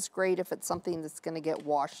 So this is great if it's something that's going to get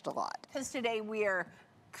washed a lot. Because today we are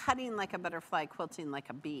cutting like a butterfly, quilting like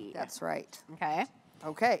a bee. That's right. Okay.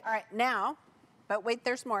 Okay. All right, now, but wait,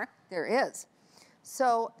 there's more. There is.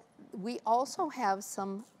 So we also have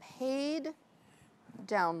some paid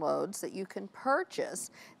downloads that you can purchase.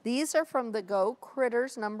 These are from the Go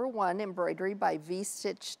Critters #1 embroidery by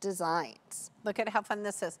V-Stitch Designs. Look at how fun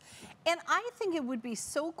this is. And I think it would be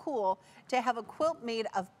so cool to have a quilt made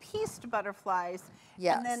of pieced butterflies.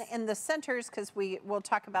 Yes. And then in the centers, because we'll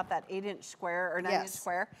talk about that 8-inch square or 9-inch Yes.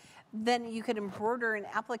 square, then you could embroider and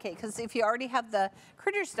applique. Because if you already have the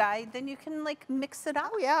critters die, then you can like mix it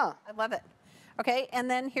up. Oh yeah. I love it. Okay, and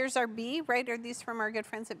then here's our bee, right? Are these from our good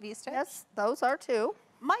friends at V-Stitch? Yes, those are 2.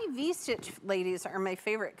 My V-Stitch ladies are my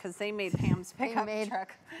favorite because they made Pam's pickup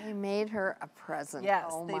truck. They made her a present. Yes,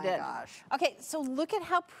 oh they my did. gosh. Okay, so look at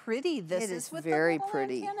how pretty this It is with very the little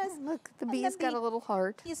pretty. antennas. Look, the And bee's got a little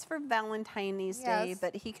heart. He's for Valentine's Day, Yes.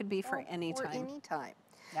 but he could be for any Or time. any time.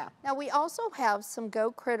 Yeah, Now we also have some Go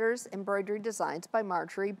Critters embroidery designs by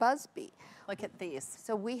Marjorie Busby. look at these.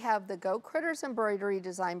 So we have the Go Critters embroidery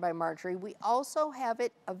design by Marjorie. We also have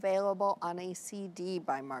it available on a CD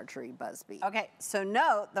by Marjorie Busby. Okay, so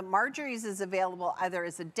note that Marjorie's is available either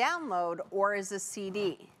as a download or as a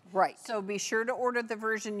CD. Right. So be sure to order the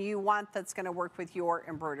version you want that's going to work with your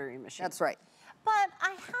embroidery machine. That's right. But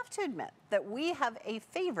I have to admit that we have a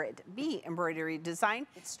favorite bee embroidery design.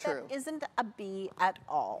 It's true. That isn't a bee at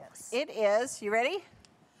all. Yes. It is, you ready?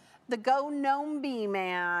 The Go Gnome Bee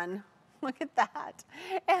Man. Look at that.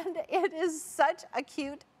 And it is such a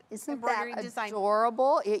cute embroidery design.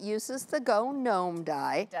 Adorable? It uses the Go Gnome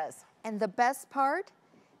die. It does. And the best part,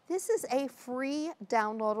 this is a free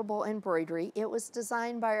downloadable embroidery. It was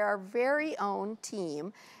designed by our very own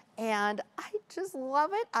team. And I just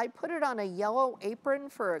love it. I put it on a yellow apron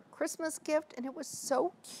for a Christmas gift, and it was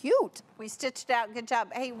so cute. We stitched it out. Good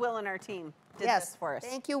job. Hey, Will and our team did this for us.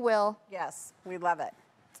 Thank you, Will. Yes, we love it.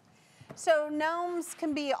 So gnomes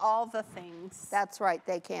can be all the things. That's right,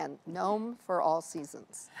 they can. Gnome for all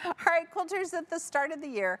seasons. All right, quilters, at the start of the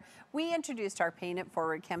year, we introduced our Paying It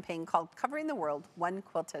Forward campaign called Covering the World, One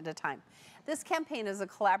Quilt at a Time. This campaign is a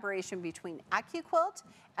collaboration between AccuQuilt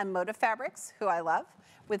and Moda Fabrics, who I love,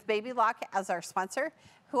 with Baby Lock as our sponsor,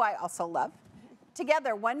 who I also love.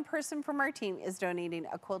 Together, one person from our team is donating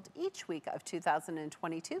a quilt each week of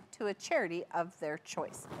 2022 to a charity of their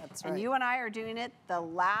choice. That's right. And you and I are doing it the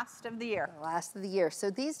last of the year. The last of the year. So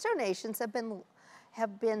these donations have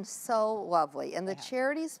been so lovely. And the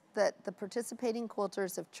charities that the participating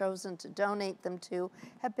quilters have chosen to donate them to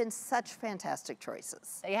have been such fantastic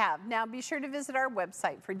choices. They have. Now be sure to visit our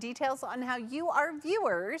website for details on how you, our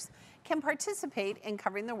viewers, can participate in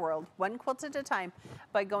Covering the World, One Quilt at a Time,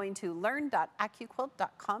 by going to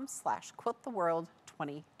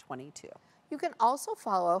learn.accuquilt.com/quilttheworld2022. You can also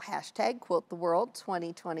follow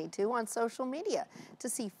 #QuiltTheWorld2022 on social media to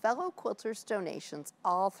see fellow quilters' donations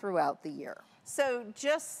all throughout the year. So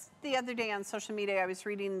just the other day on social media, I was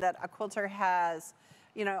reading that a quilter has,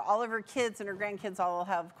 you know, all of her kids and her grandkids all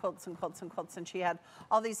have quilts and quilts and quilts, and she had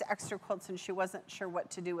all these extra quilts and she wasn't sure what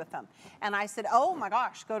to do with them. And I said, oh my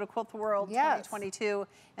gosh, go to Quilt the World 2022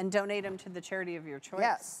 and donate them to the charity of your choice.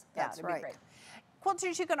 Yes, Yeah, that's that'd right. be great.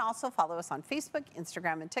 Quilters, you can also follow us on Facebook,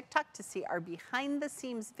 Instagram, and TikTok to see our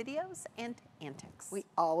behind-the-scenes videos and antics. We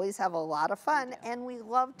always have a lot of fun, and we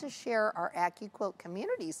love to share our AccuQuilt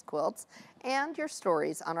Communities quilts and your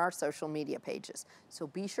stories on our social media pages. So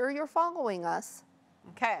be sure you're following us.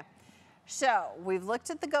 Okay, so we've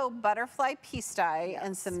looked at the Go Butterfly piece die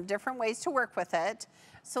and some different ways to work with it.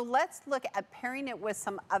 So let's look at pairing it with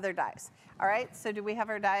some other dies. All right, so do we have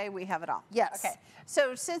our die? We have it all. Yes. Okay,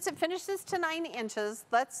 so since it finishes to 9 inches,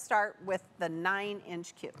 let's start with the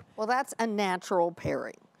 9-inch cube. Well, that's a natural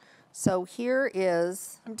pairing. So here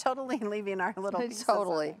is... I'm totally leaving our little pieces.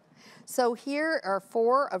 Totally. So here are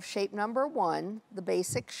 4 of shape number 1, the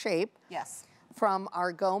basic shape. Yes. From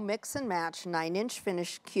our Go Mix and Match 9-inch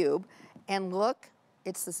finished cube. And look,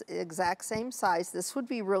 it's the exact same size. This would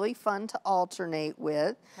be really fun to alternate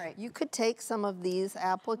with. Right. You could take some of these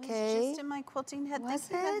applique. I was just in my quilting head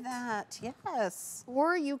thinking of that. Yes.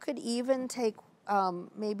 Or you could even take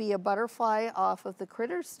maybe a butterfly off of the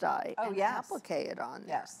Critters die and applique it on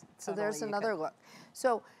there. Yes, So totally, there's you another could. look.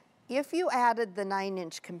 So if you added the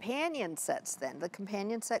 9-inch companion sets then, the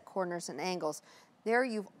companion set corners and angles, there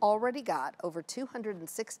you've already got over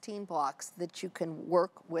 216 blocks that you can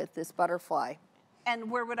work with this butterfly.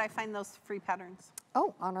 And where would I find those free patterns?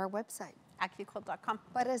 Oh, on our website. AccuQuilt.com.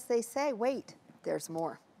 But as they say, wait, there's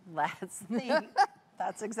more. Let's think.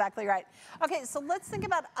 That's exactly right. Okay, so let's think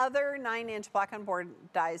about other 9-inch block on board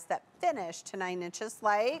dies that finish to 9 inches,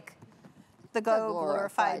 like the Go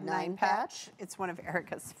Glorified 9 patch. It's one of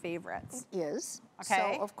Erica's favorites. It is.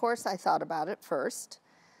 Okay. So, of course, I thought about it first.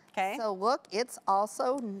 Okay. So, look, it's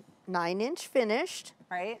also 9-inch finished.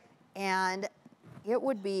 Right. And it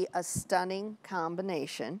would be a stunning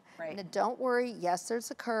combination. Right. And don't worry, yes,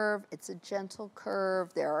 there's a curve. It's a gentle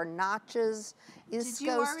curve. There are notches. This Did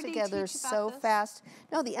you goes already together teach about so this? fast.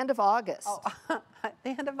 No, the end of August. Oh, the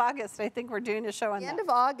end of August, I think we're doing a show on The that. end of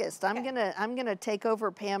August. I'm gonna take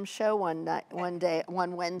over Pam's show one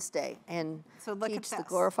Wednesday, and So look at teach the this.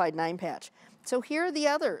 Glorified 9 patch. So here are the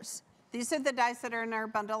others. These are the dies that are in our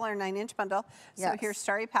bundle, our 9-inch bundle. So Yes. here's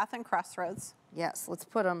Starry Path and Crossroads. Yes, let's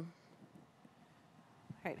put them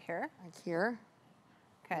Right here. right here.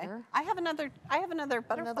 Okay. Here. I have another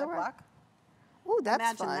butterfly Another one? block. Ooh, that's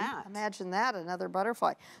Imagine fun. that. Imagine that, another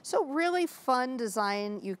butterfly. So really fun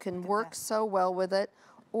design. You can work so well with it.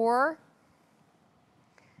 Or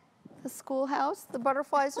the schoolhouse. The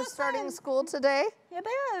butterflies are starting Listen. school today. It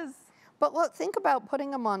is. But look, think about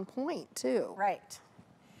putting them on point too. Right.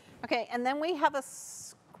 Okay, and then we have a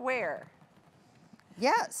square.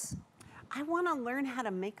 Yes. I want to learn how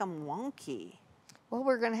to make them wonky. Well,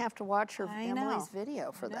 we're going to have to watch I Emily's know.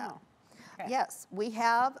 video for I that. know. Okay. Yes, we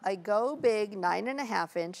have a Go Big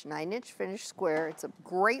 9.5-inch, 9-inch finished square. It's a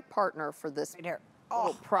great partner for this Right here.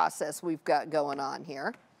 little process we've got going on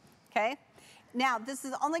here. Okay. Now, this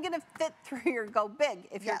is only going to fit through your Go Big.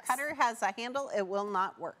 If your cutter has a handle, it will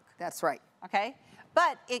not work. That's right. Okay?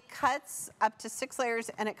 But it cuts up to 6 layers,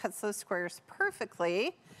 and it cuts those squares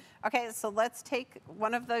perfectly. Okay, so let's take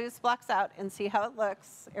one of those blocks out and see how it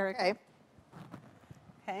looks, Erica. Okay.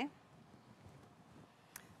 Okay.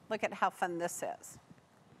 Look at how fun this is.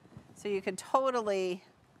 So you could totally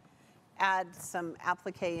add some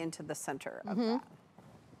applique into the center of that.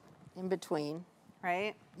 In between.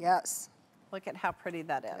 Right? Yes. Look at how pretty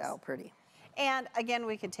that is. How pretty. And again,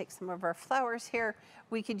 we could take some of our flowers here.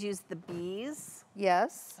 We could use the bees.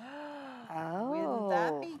 Yes. Wouldn't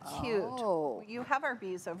that be cute? Oh. You have our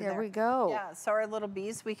bees over there. There we go. Yeah, so our little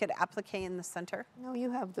bees, we could applique in the center. No,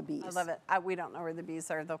 you have the bees. I love it. We don't know where the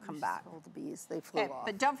bees are. They'll come back. Stole the bees. They flew off.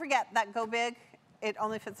 But don't forget that Go Big, it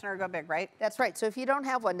only fits in our Go Big, right? That's right. So if you don't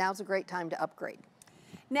have one, now's a great time to upgrade.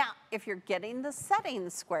 Now, if you're getting the setting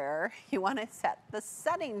square, you want to set the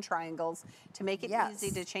setting triangles to make it easy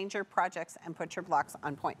to change your projects and put your blocks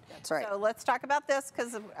on point. That's right. So let's talk about this,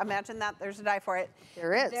 because imagine that there's a die for it.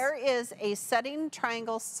 There is. There is a setting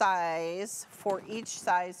triangle size for each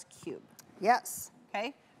size cube. Yes.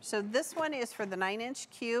 Okay, so this one is for the 9-inch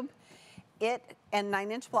cube, and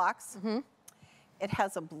 9-inch blocks. It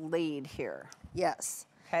has a blade here. Yes.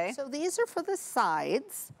 Okay. So these are for the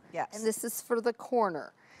sides. Yes. And this is for the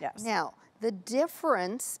corner. Yes. Now, the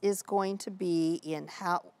difference is going to be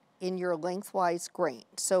in your lengthwise grain.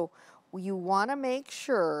 So you want to make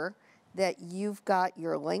sure that you've got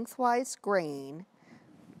your lengthwise grain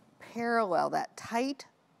parallel, that tight,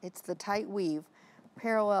 it's the tight weave,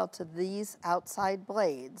 parallel to these outside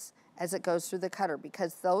blades as it goes through the cutter,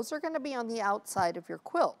 because those are going to be on the outside of your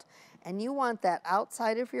quilt. And you want that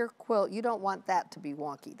outside of your quilt, you don't want that to be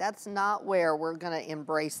wonky. That's not where we're going to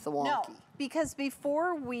embrace the wonky. No, because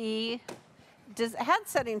before we had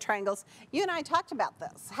setting triangles, you and I talked about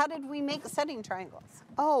this. How did we make setting triangles?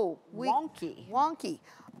 Oh, wonky. Wonky.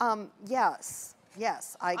 Yes.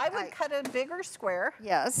 Yes. I would cut a bigger square.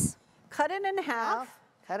 Yes. Cut it in half.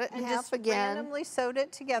 Cut it in and half just again. randomly sewed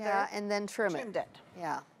it together. Yeah, and then trimmed it.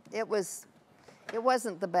 Yeah. It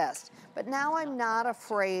wasn't the best. But now I'm not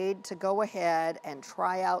afraid to go ahead and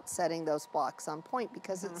try out setting those blocks on point,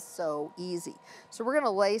 because it's so easy. So we're going to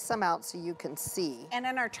lay some out so you can see. And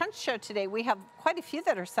in our trunk show today, we have quite a few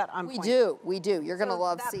that are set on point. We do. You're going to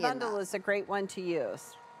love seeing that. That bundle is a great one to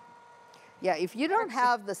use. Yeah, if you don't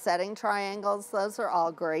have the setting triangles, those are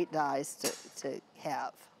all great dies to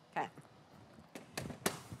have. Okay.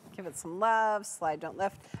 Give it some love, slide, don't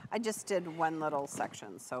lift. I just did one little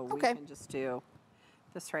section, so we can just do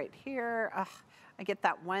this right here. I get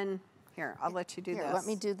that one. Here, I'll let you do this. Let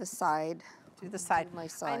me do the side. Do the side. Do my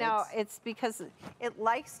sides. I know, it's because it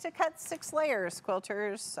likes to cut 6 layers,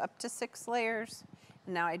 quilters, up to 6 layers.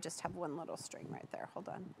 And now I just have one little string right there. Hold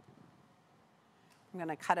on. I'm going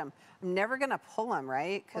to cut them. I'm never going to pull them,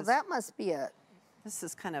 right? Well, that must be it. This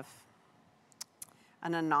is kind of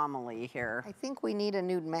an anomaly here. I think we need a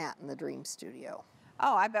nude mat in the Dream Studio.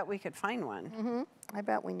 Oh, I bet we could find one. I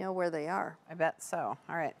bet we know where they are. I bet so.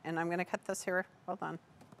 All right, and I'm going to cut this here. Hold on.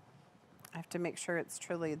 I have to make sure it's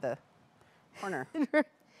truly the corner.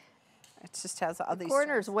 It just has all these. The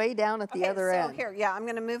corner's way down at the other end. So here, yeah, I'm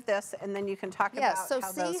going to move this, and then you can talk about so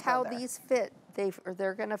how see those how go there. these fit.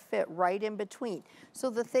 They're going to fit right in between. So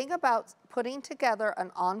the thing about putting together an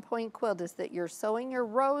on-point quilt is that you're sewing your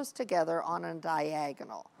rows together on a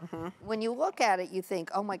diagonal. When you look at it, you think,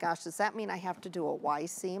 oh my gosh, does that mean I have to do a Y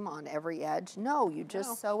seam on every edge? No, you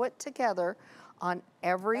just sew it together on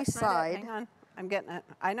every side. Hang on. I'm getting it.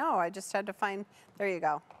 I know, I just had to find, there you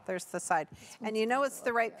go. There's the side. And you know it's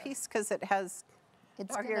the right piece because it has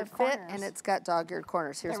dog-eared corners. And it's got dog-eared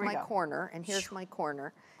corners. Here's my corner, and here's my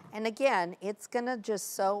corner. And again, it's going to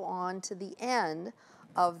just sew on to the end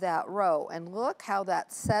of that row. And look how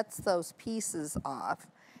that sets those pieces off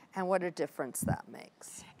and what a difference that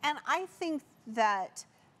makes. And I think that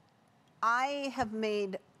I have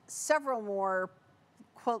made several more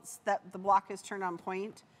quilts that the block is turned on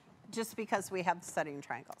point just because we have the setting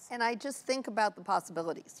triangles. And I just think about the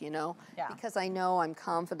possibilities, you know, because I know I'm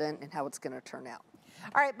confident in how it's going to turn out.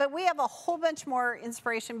 All right, but we have a whole bunch more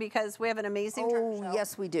inspiration because we have an amazing trunk show.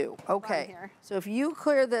 Yes, we do. Okay, so if you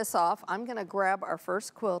clear this off, I'm going to grab our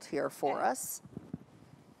first quilt here for us.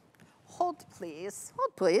 Hold, please.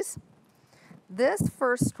 Hold, please. This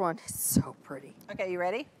first one is so pretty. Okay, you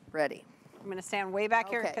ready? Ready. I'm going to stand way back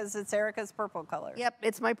here because it's Erica's purple color. Yep,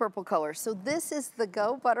 it's my purple color. So this is the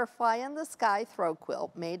Go Butterfly in the Sky throw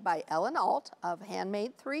quilt made by Ellen Alt of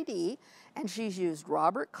Handmade 3D, and she's used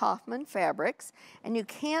Robert Kaufman fabrics. And you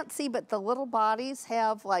can't see, but the little bodies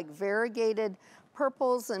have like variegated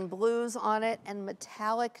purples and blues on it and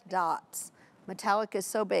metallic dots. Metallic is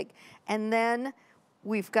so big. And then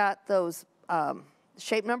we've got those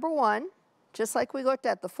shape number 1, just like we looked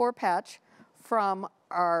at the 4-patch from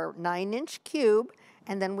our 9-inch cube,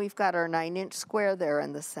 and then we've got our 9-inch square there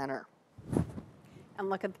in the center. And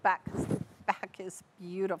look at the back, 'cause the back is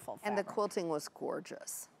beautiful fabric. And the quilting was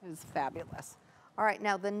gorgeous. It was fabulous. All right,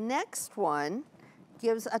 now the next one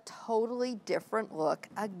gives a totally different look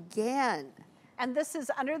again. And this is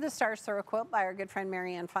Under the Stars Throw a Quilt by our good friend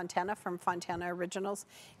Marianne Fontana from Fontana Originals.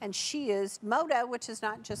 And she is Moda, which is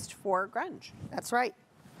not just for grunge. That's right.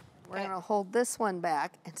 We're Okay. gonna hold this one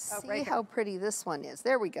back and Oh, see right how pretty this one is.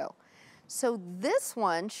 There we go. So this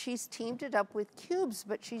one, she's teamed it up with cubes,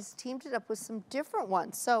 but she's teamed it up with some different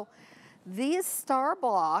ones. So these star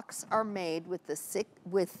blocks are made with the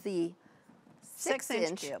 6-inch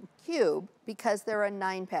cube because they're a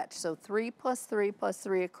 9-patch. So 3 plus 3 plus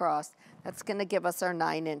 3 across. That's going to give us our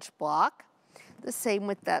 9-inch block. The same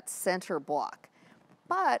with that center block.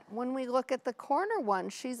 But when we look at the corner one,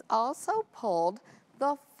 she's also pulled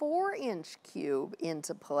the 4-inch cube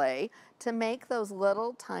into play to make those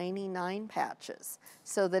little tiny 9 patches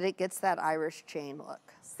so that it gets that Irish chain look.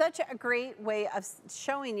 Such a great way of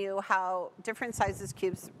showing you how different sizes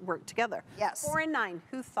cubes work together. Yes. 4 and 9,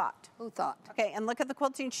 who thought? Who thought? Okay, and look at the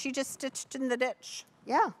quilting she just stitched in the ditch.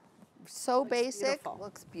 Yeah, so Looks basic, beautiful.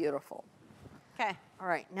 looks beautiful. Okay. All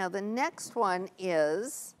right, now the next one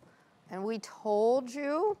is, and we told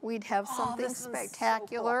you we'd have something this is so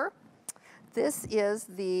spectacular. This is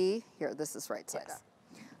the, here, this is right side Yes. up.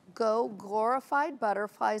 Go Glorified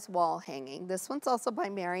Butterflies Wall Hanging. This one's also by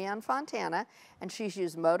Marianne Fontana, and she's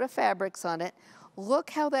used Moda fabrics on it. Look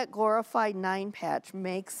how that glorified 9-patch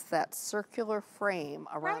makes that circular frame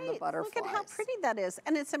around the butterflies. Look at how pretty that is.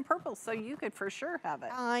 And it's in purple, so you could for sure have it.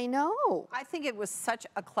 I know. I think it was such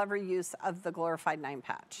a clever use of the glorified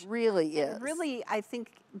 9-patch. Really is. Really, I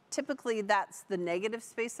think typically that's the negative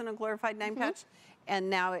space in a glorified 9-patch, and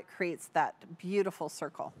now it creates that beautiful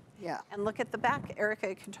circle. Yeah. And look at the back, Erica,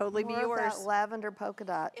 it could totally be More of yours. that lavender polka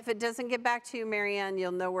dot. If it doesn't get back to you, Marianne,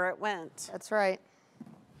 you'll know where it went. That's right.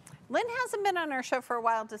 Lynn hasn't been on our show for a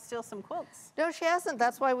while to steal some quilts. No, she hasn't.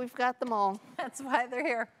 That's why we've got them all. That's why they're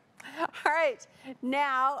here. All right,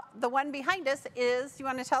 now the one behind us is, you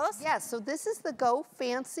want to tell us? Yes, so this is the Go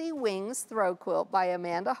Fancy Wings Throw Quilt by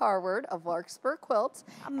Amanda Harward of Larkspur Quilts.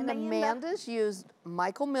 And Amanda's used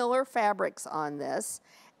Michael Miller fabrics on this.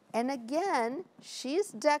 And again,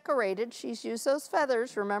 she's decorated. She's used those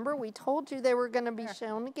feathers. Remember, we told you they were going to be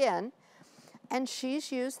shown again. And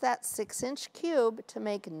she's used that 6-inch cube to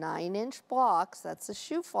make 9-inch blocks. That's a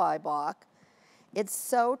shoe fly block. It's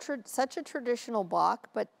such a traditional block,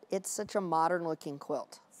 but it's such a modern looking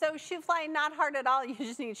quilt. So shoe fly, not hard at all. You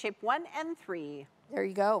just need shape 1 and 3. There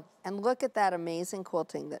you go. And look at that amazing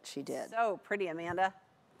quilting that she did. So pretty, Amanda.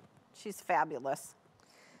 She's fabulous.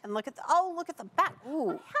 And look at the, oh, look at the back. Ooh.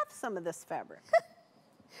 I have some of this fabric.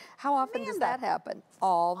 How often does that happen?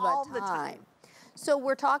 All the time. So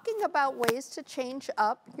we're talking about ways to change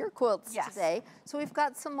up your quilts today. So we've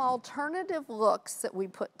got some alternative looks that we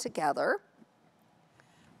put together.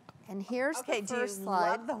 And here's the first slide.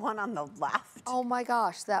 Love the one on the left? Oh my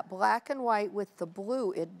gosh, that black and white with the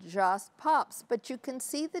blue, it just pops. But you can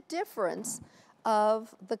see the difference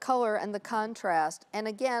of the color and the contrast. And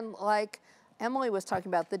again, like Emily was talking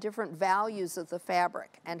about, the different values of the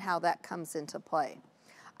fabric and how that comes into play.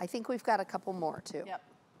 I think we've got a couple more too. Yep.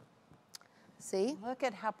 See? Look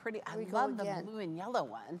at how pretty. I we go love the again. blue and yellow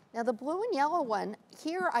one. Now the blue and yellow one,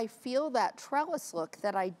 here I feel that trellis look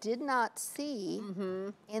that I did not see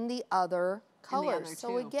in the other colors.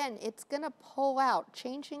 So again, it's gonna pull out,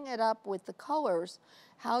 changing it up with the colors,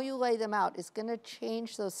 how you lay them out is gonna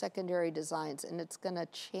change those secondary designs, and it's gonna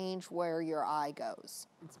change where your eye goes.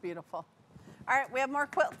 It's beautiful. All right, we have more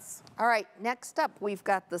quilts. All right, next up, we've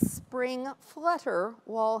got the Spring Flutter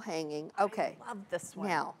wall hanging. Okay. I love this one.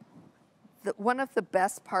 Now, one of the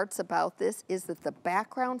best parts about this is that the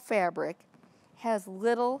background fabric has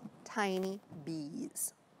little tiny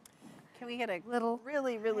bees. Can we get a Little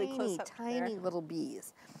really close up tiny little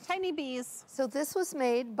bees. Tiny bees. So this was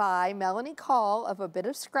made by Melanie Call of A Bit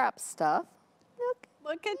of Scrap Stuff.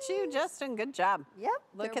 Look at you, Justin. Good job. Yep,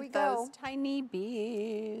 Look there we at those go. tiny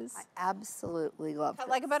bees. I absolutely love Cut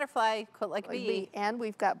this. like a butterfly, quilt like a bee. And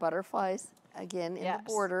we've got butterflies again in the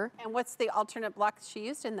border. And what's the alternate block she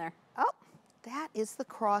used in there? Oh, that is the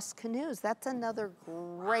cross canoes. That's another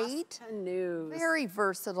great, Canoes. very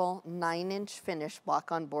versatile 9-inch finish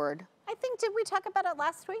block on board. I think, did we talk about it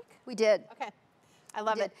last week? We did. Okay. I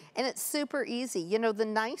love it. And it's super easy. You know, the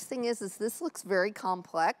nice thing is this looks very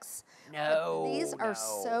complex. No, these are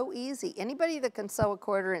so easy. Anybody that can sew a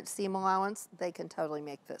 1/4" seam allowance, they can totally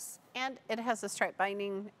make this. And it has a stripe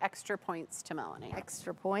binding, extra points to Melanie.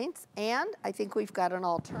 Extra points. And I think we've got an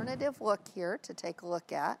alternative look here to take a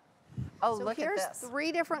look at. Oh, so look at here's this.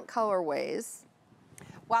 3 different colorways.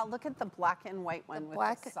 Wow, look at the black and white one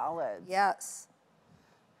with the solids. Yes.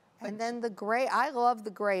 And then the gray, I love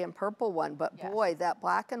the gray and purple one, but boy, that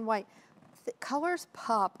black and white, the colors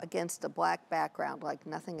pop against a black background like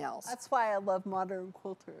nothing else. That's why I love modern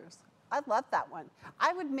quilters. I love that one.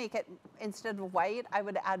 I would make it, instead of white, I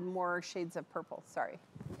would add more shades of purple, sorry,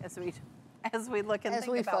 as we look and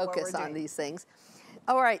think about what we're focus on doing. these things.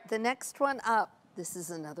 All right, the next one up, this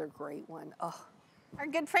is another great one. Oh, our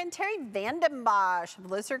good friend Terry Vandenbosch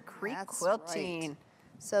of Lizard Creek that's Quilting. right.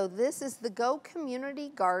 So this is the Go Community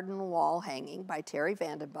Garden Wall Hanging by Terry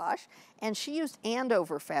Vandenbosch, and she used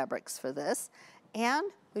Andover fabrics for this.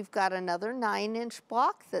 And we've got another 9-inch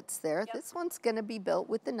block that's there. Yep. This one's gonna be built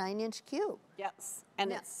with the 9-inch cube. Yes,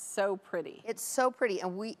 and it's so pretty. It's so pretty,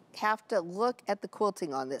 and we have to look at the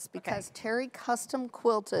quilting on this because Terry custom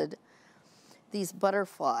quilted these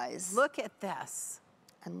butterflies. Look at this.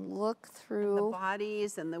 And look through the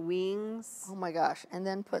bodies and the wings. Oh my gosh, and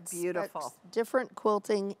then put beautiful different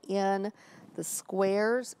quilting in the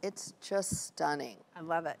squares. It's just stunning. I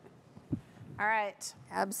love it. All right.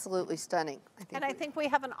 Absolutely stunning. I think we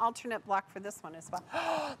have an alternate block for this one as well.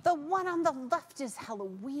 The one on the left is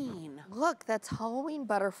Halloween. Look, that's Halloween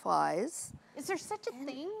butterflies. Is there such a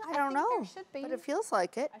thing? I don't know, there should be. but it feels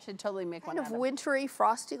like it. I should totally make one Kind of out wintry,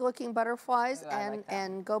 frosty-looking butterflies like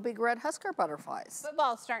and Go Big Red Husker butterflies.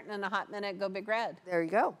 Football starting in a hot minute. Go Big Red. There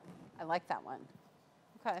you go. I like that one.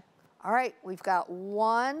 Okay. All right, we've got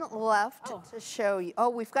one left to show you. Oh,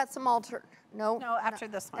 we've got some No, after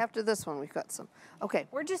this one. After this one, we've got some. Okay.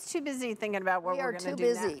 We're just too busy thinking about what we're going to do next. We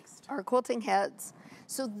are too busy. Next. Our quilting heads.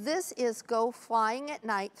 So this is Go Flying at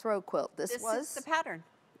Night Throw Quilt. This is the pattern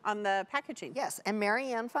on the packaging. Yes, and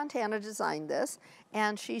Marianne Fontana designed this,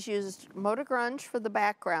 and she's used Moda Grunge for the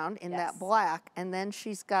background in that black, and then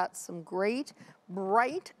she's got some great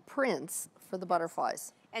bright prints for the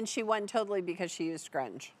butterflies. And she won totally because she used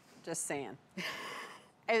grunge. Just saying.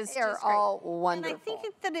 They're all wonderful. And I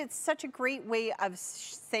think that it's such a great way of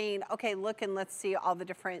saying, okay, look and let's see all the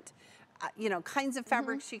different, kinds of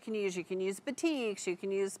fabrics you can use. You can use batiks, you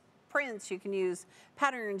can use prints, you can use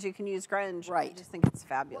patterns, you can use grunge. Right. I just think it's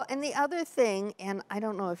fabulous. Well, and the other thing, and I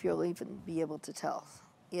don't know if you'll even be able to tell,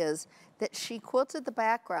 is that she quilted the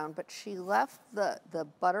background, but she left the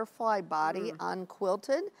butterfly body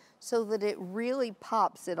unquilted so that it really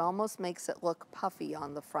pops. It almost makes it look puffy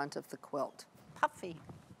on the front of the quilt. Puffy.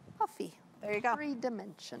 Puffy. There you go.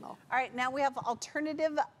 3-dimensional. All right, now we have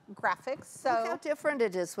alternative graphics. So look how different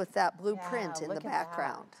it is with that blue print in the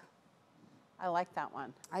background. I like that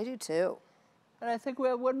one. I do too. And I think we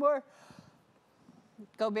have one more.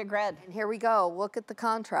 Go Big Red. And here we go. Look at the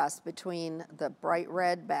contrast between the bright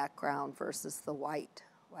red background versus the white.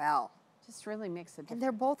 Wow. Just really makes a difference. And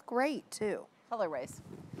they're both great too. Colorways.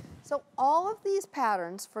 So all of these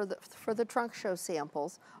patterns for the trunk show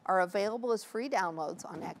samples are available as free downloads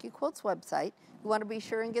on AccuQuilt's website. You want to be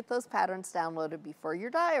sure and get those patterns downloaded before your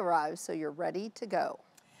die arrives so you're ready to go.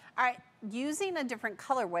 All right, using a different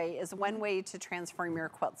colorway is one way to transform your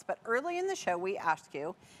quilts. But early in the show, we asked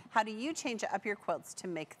you, how do you change up your quilts to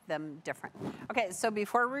make them different? Okay, so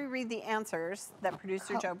before we read the answers that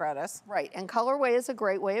producer Joe brought us. Right, and colorway is a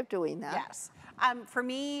great way of doing that. Yes. For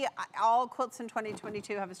me, all quilts in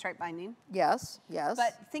 2022 have a stripe binding. Yes, yes.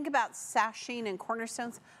 But think about sashing and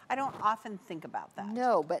cornerstones. I don't often think about that.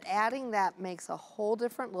 No, but adding that makes a whole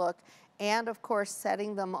different look. And of course,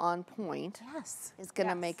 setting them on point is going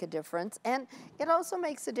to make a difference. And it also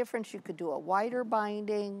makes a difference. You could do a wider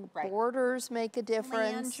binding. Borders make a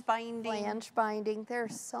difference. Flange binding. Flange binding. There are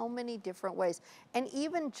so many different ways. And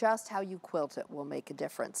even just how you quilt it will make a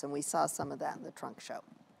difference. And we saw some of that in the trunk show.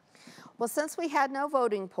 Well, since we had no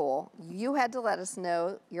voting poll, you had to let us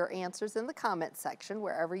know your answers in the comment section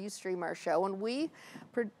wherever you stream our show.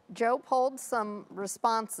 And Joe polled some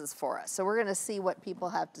responses for us. So we're going to see what people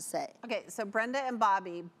have to say. Okay, so Brenda and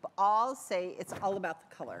Bobby all say it's all about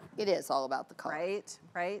the color. It is all about the color. Right,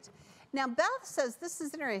 right. Now, Beth says, this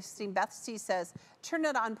is interesting. Beth C says, turn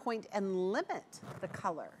it on point and limit the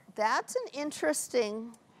color. That's an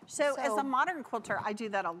interesting... So as a modern quilter, I do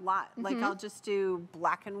that a lot. Like I'll just do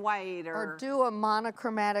black and white or do a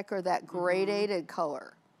monochromatic or that gradated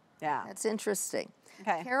color. Yeah. That's interesting.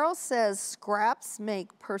 Okay. Carol says scraps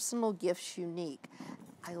make personal gifts unique.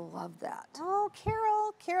 I love that. Oh,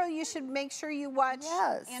 Carol, Carol, you should make sure you watch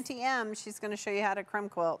Yes. Auntie M. She's going to show you how to crumb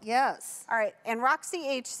quilt. Yes. All right, and Roxy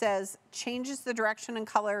H says, changes the direction and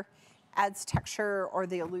color, adds texture or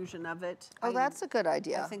the illusion of it. Oh, that's a good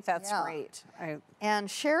idea. I think that's Yeah. great. And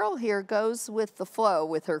Cheryl here goes with the flow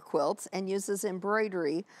with her quilts and uses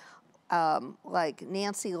embroidery like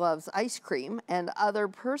Nancy loves ice cream and other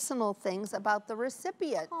personal things about the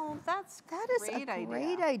recipient. Oh, that's That is great a idea.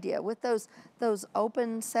 great idea with those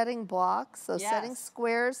open setting blocks, those setting Yes.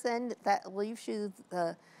 squares. Then that leaves you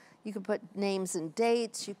you could put names and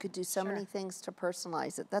dates. You could do so many things to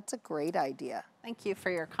personalize it. That's a great idea. Thank you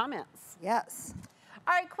for your comments. Yes.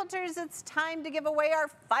 All right, quilters, it's time to give away our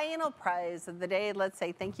final prize of the day. Let's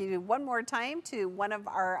say thank you one more time to one of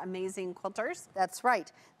our amazing quilters. That's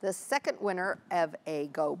right. The second winner of a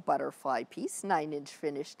Go Butterfly piece, 9-inch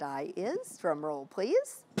finished die is, drum roll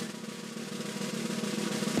please,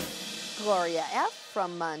 Gloria F.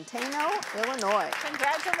 from Montano, Illinois.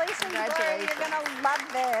 Congratulations, Gloria. You're going to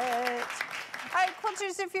love it. All right,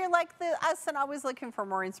 quilters, if you're like us and always looking for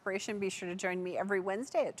more inspiration, be sure to join me every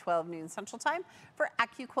Wednesday at 12 noon Central Time for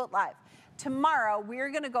AccuQuilt Live. Tomorrow, we're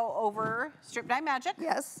going to go over strip die magic.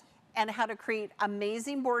 Yes. And how to create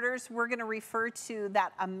amazing borders. We're going to refer to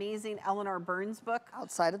that amazing Eleanor Burns book.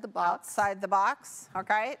 Outside of the box. Outside the box, all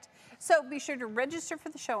right? So be sure to register for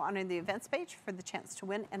the show on the events page for the chance to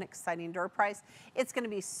win an exciting door prize. It's going to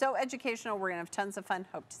be so educational. We're going to have tons of fun.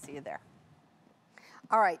 Hope to see you there.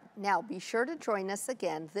 All right, now be sure to join us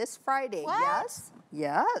again this Friday. What? Yes?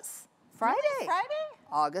 Yes. Friday. Really, Friday?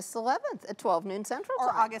 August 11th at 12 noon Central Or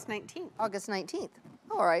Time. August 19th. August 19th.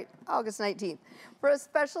 All right, August 19th, for a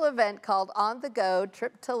special event called On the Go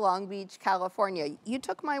Trip to Long Beach, California. You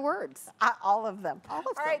took my words. All of them. All of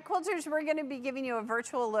All right, quilters, we're going to be giving you a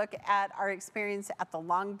virtual look at our experience at the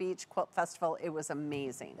Long Beach Quilt Festival. It was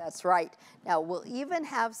amazing. That's right. Now, we'll even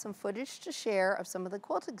have some footage to share of some of the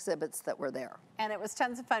quilt exhibits that were there. And it was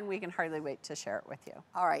tons of fun. We can hardly wait to share it with you.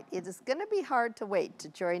 All right, it is going to be hard to wait to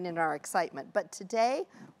join in our excitement, but today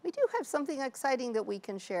we do have something exciting that we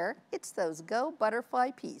can share. It's those Go Butterfly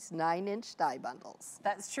Piece 9-inch die bundles.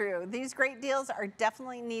 That's true. These great deals are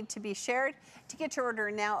definitely need to be shared. To get your order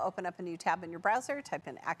now, open up a new tab in your browser, type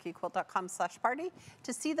in AccuQuilt.com/party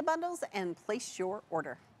to see the bundles and place your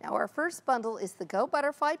order. Now, our first bundle is the Go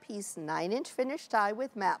Butterfly Piece 9-inch finished die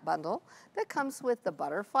with mat bundle that comes with the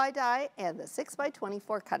butterfly die and the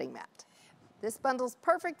 6x24 cutting mat. This bundle's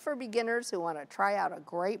perfect for beginners who want to try out a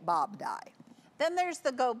great bob die. Then there's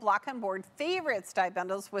the Go Block on Board Favorites die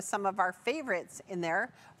bundles with some of our favorites in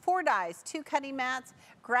there. 4 dies, 2 cutting mats.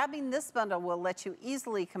 Grabbing this bundle will let you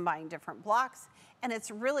easily combine different blocks, and it's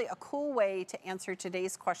really a cool way to answer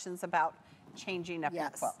today's questions about changing up your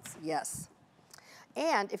quilts. Yes.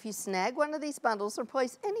 And if you snag one of these bundles or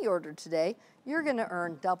place any order today, you're going to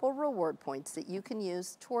earn double reward points that you can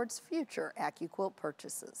use towards future AccuQuilt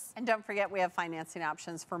purchases. And don't forget, we have financing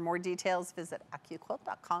options. For more details, visit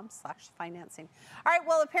AccuQuilt.com/financing. All right,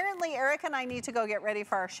 well, apparently Erica and I need to go get ready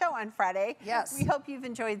for our show on Friday. Yes. We hope you've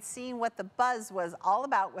enjoyed seeing what the buzz was all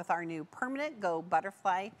about with our new permanent Go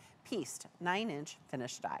Butterfly Pieced 9-inch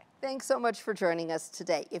finished die. Thanks so much for joining us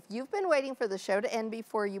today. If you've been waiting for the show to end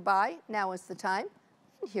before you buy, now is the time.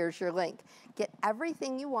 And here's your link. Get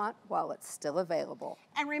everything you want while it's still available.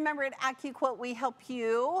 And remember, at AccuQuilt, we help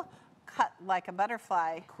you cut like a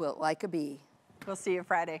butterfly. Quilt like a bee. We'll see you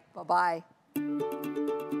Friday. Bye-bye.